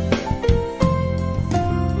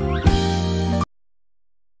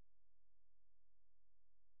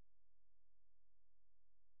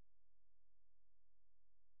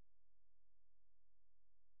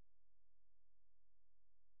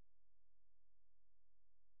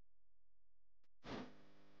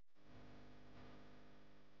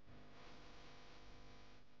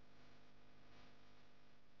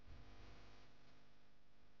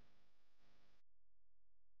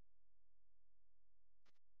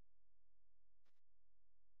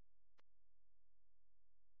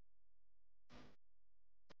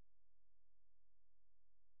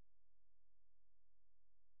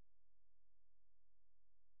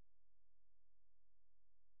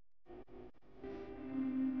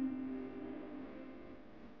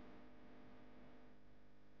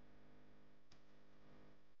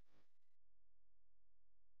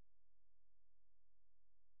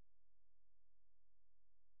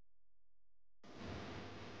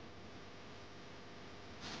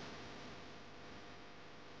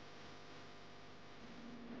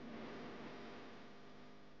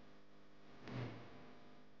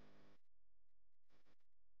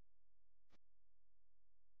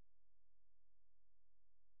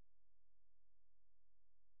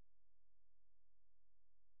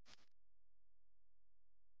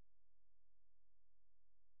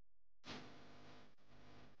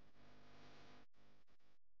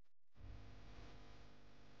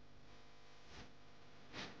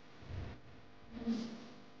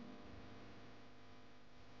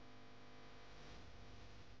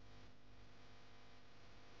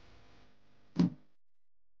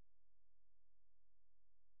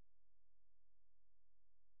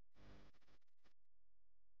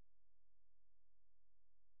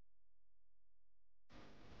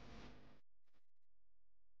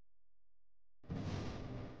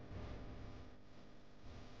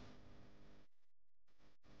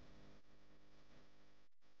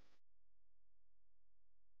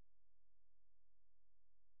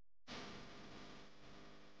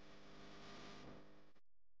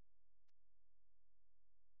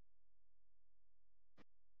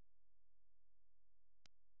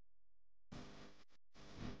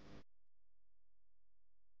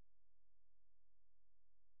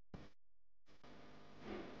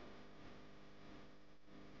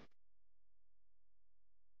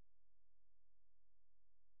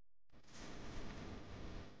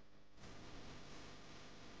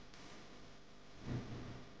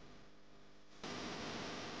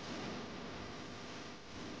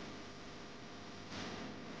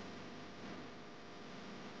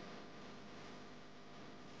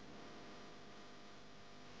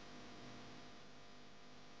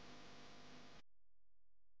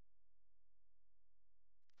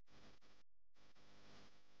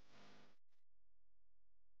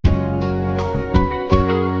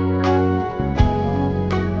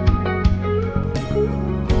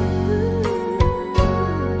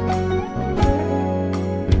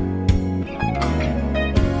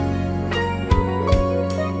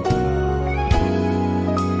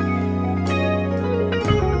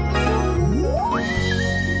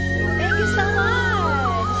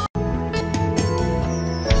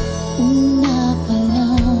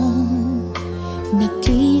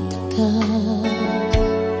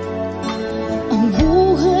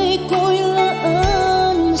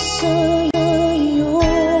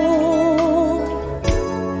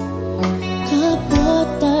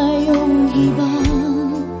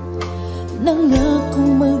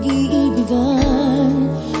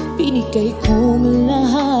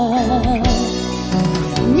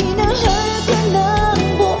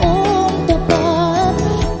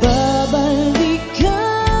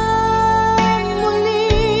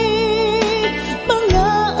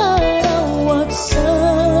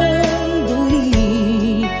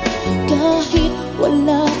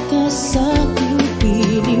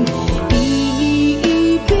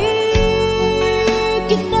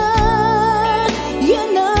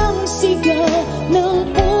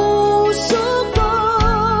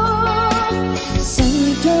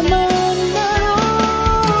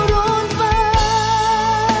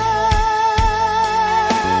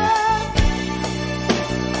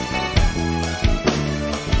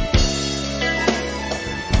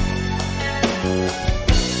 Hindi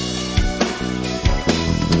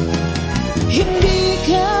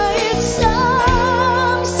kahit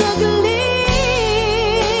isang saglit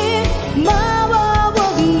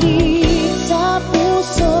mawawaglit sa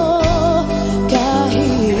puso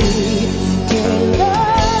kahit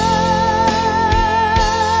kailan.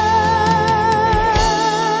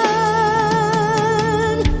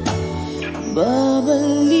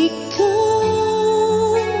 Babalik ka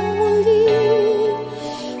muli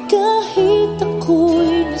kahit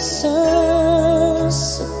ako'y nasasaktan.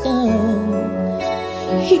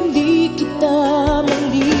 Hindi kita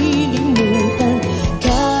malilimutan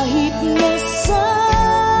kahit nasabihin.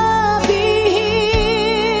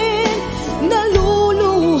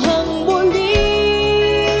 Naluluhang muli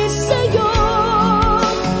sa'yo.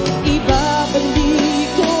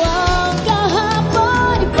 Ibabalik ko ang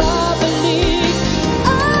kahapon. Ibabalik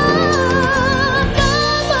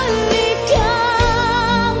babalik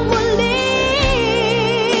kang muli.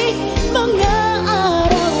 Mga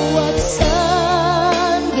araw at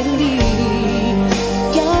sandali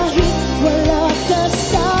kahit wala ka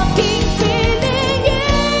sa'king piling,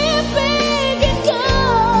 ibigin ka.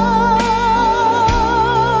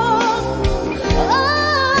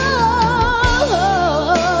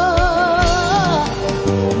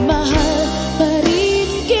 Mahal pa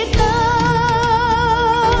rin kita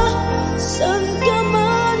saan ka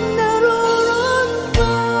man naroon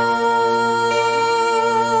pa.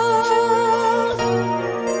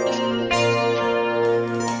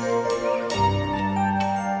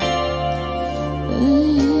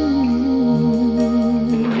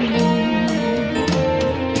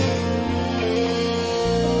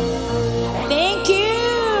 Thank you.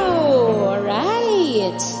 All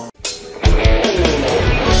right.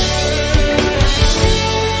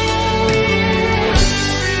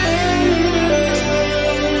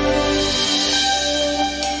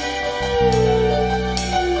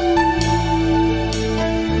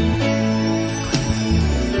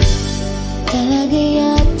 Talaga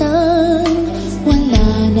yatang wala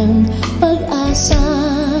ng pag-asa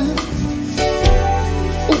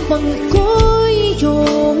upang ako'y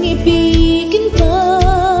iyong ibigin pa.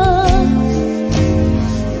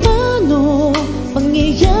 Paano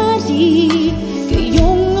pangyayari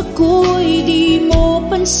kayong ako'y di mo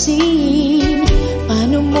pansin?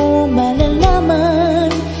 Paano mo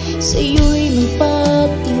malalaman sa'yo'y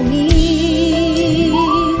magpatingin?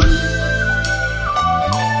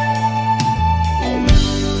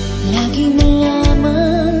 Lagi mo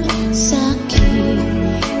lamang sa'king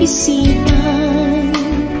isipan.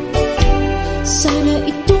 Sana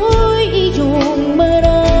ito'y iyong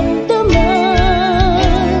maramdaman.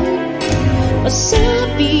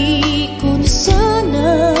 Masabi ko na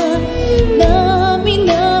sana na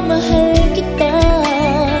minamahal kita.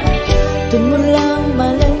 Doon mo lang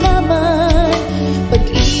malalaman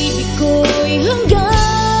pag-ibig ko'y hanggang.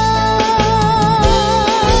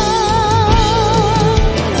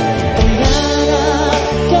 Pangarap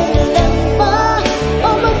ka na lang ba o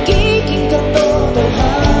magiging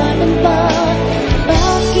katotohanan ba?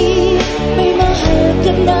 Bakit may mahal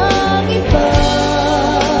ka ng iba?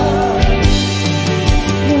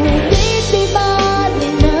 Ngunit di bali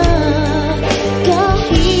na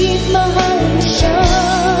kahit mahal mo siya.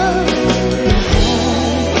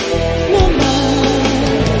 Mahal naman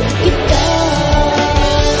kita.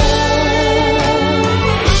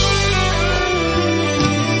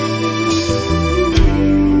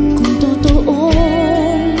 Kung totoong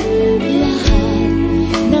lahat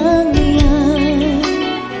ng iyan,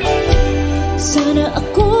 sana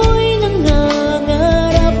ako'y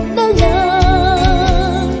nangangarap na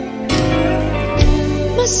lang.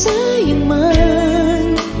 Masayang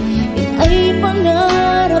man, yun ay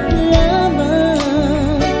pangarap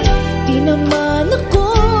lamang. Di naman ako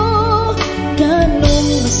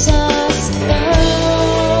ganong masasaktan.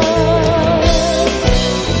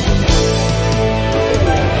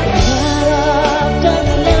 Pangarap ka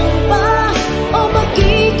na lang ba o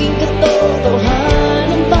magiging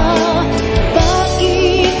katotohanan ba?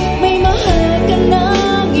 Bakit may mahal ka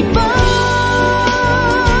ng iba?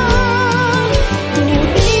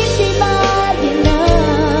 Ngunit di bali na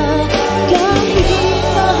kahit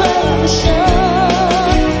mahal mo siya.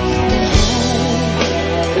 Mahal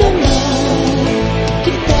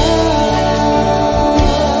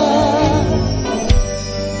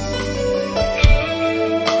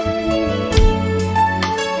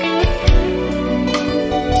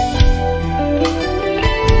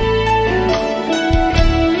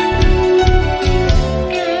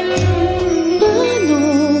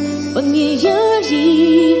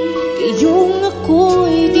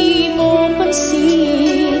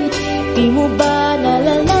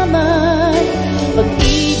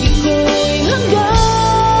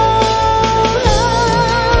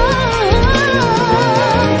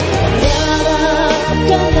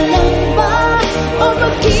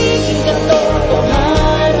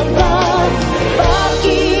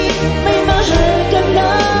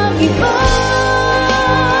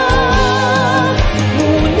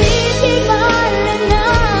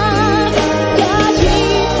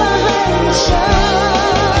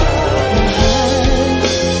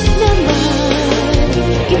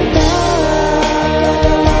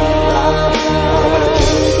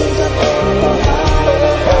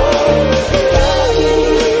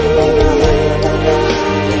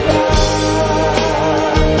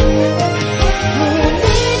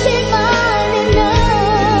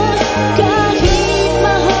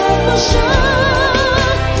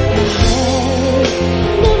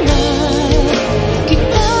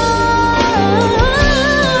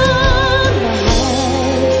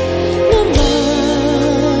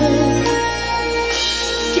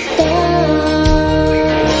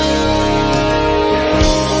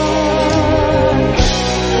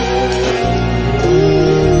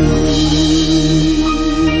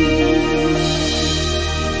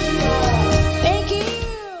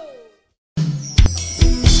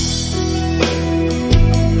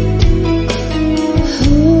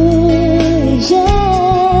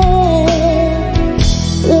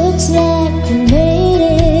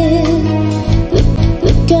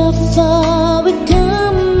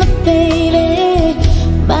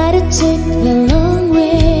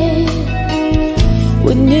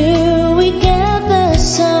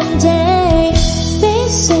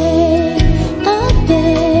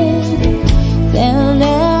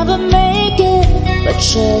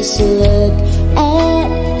just look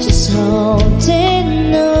at just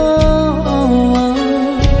holding on.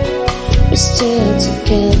 We're still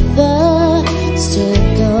together, still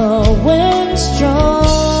going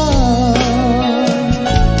strong.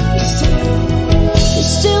 You're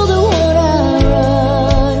still the one I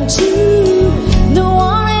run to, the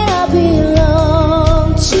one that I belong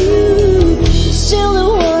to. You're still the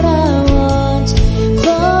one I want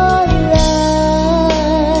for life.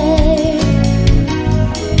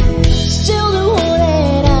 Still the one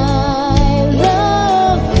that I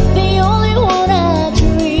love, the only one I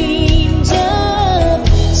dreamed of.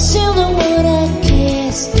 Still the one I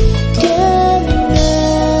kiss goodnight.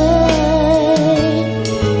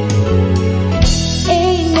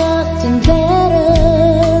 Ain't nothing better,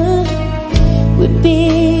 we'd be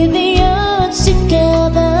the odds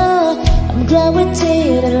together. I'm glad we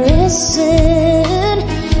didn't listen.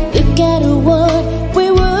 Look at what we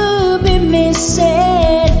would be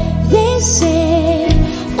missing. They say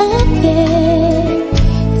up there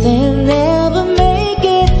they'll never make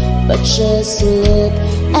it, but just look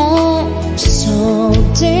at just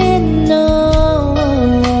holding on.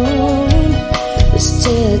 We're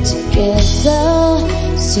still together,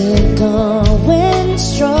 still going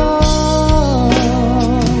strong.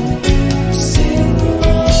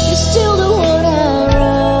 You're still the one I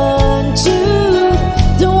run to,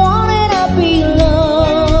 the one that I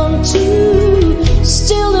belong to.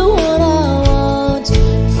 Still the one I want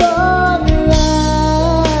for life.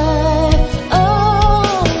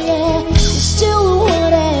 Oh yeah, you're still the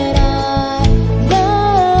one that I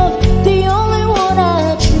love, the only one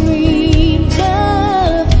I dreamed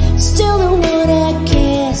of. Still the one I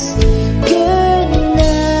kiss goodnight.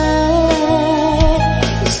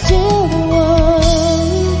 You're still the one.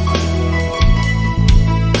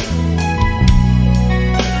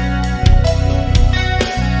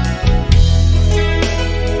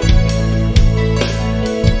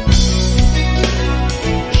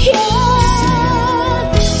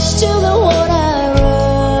 Yeah, still the one I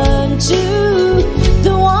run to,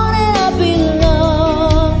 the one that I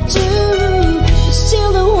belong to.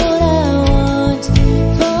 Still the one I want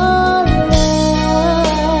for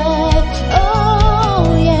life.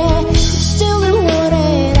 Oh yeah, still the one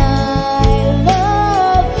that I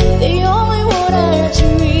love, the only one I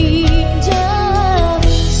dreamed of.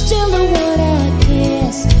 Still the one I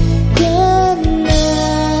kiss goodnight.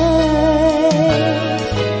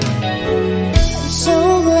 So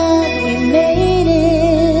glad we made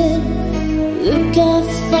it. Look how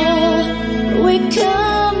far we come.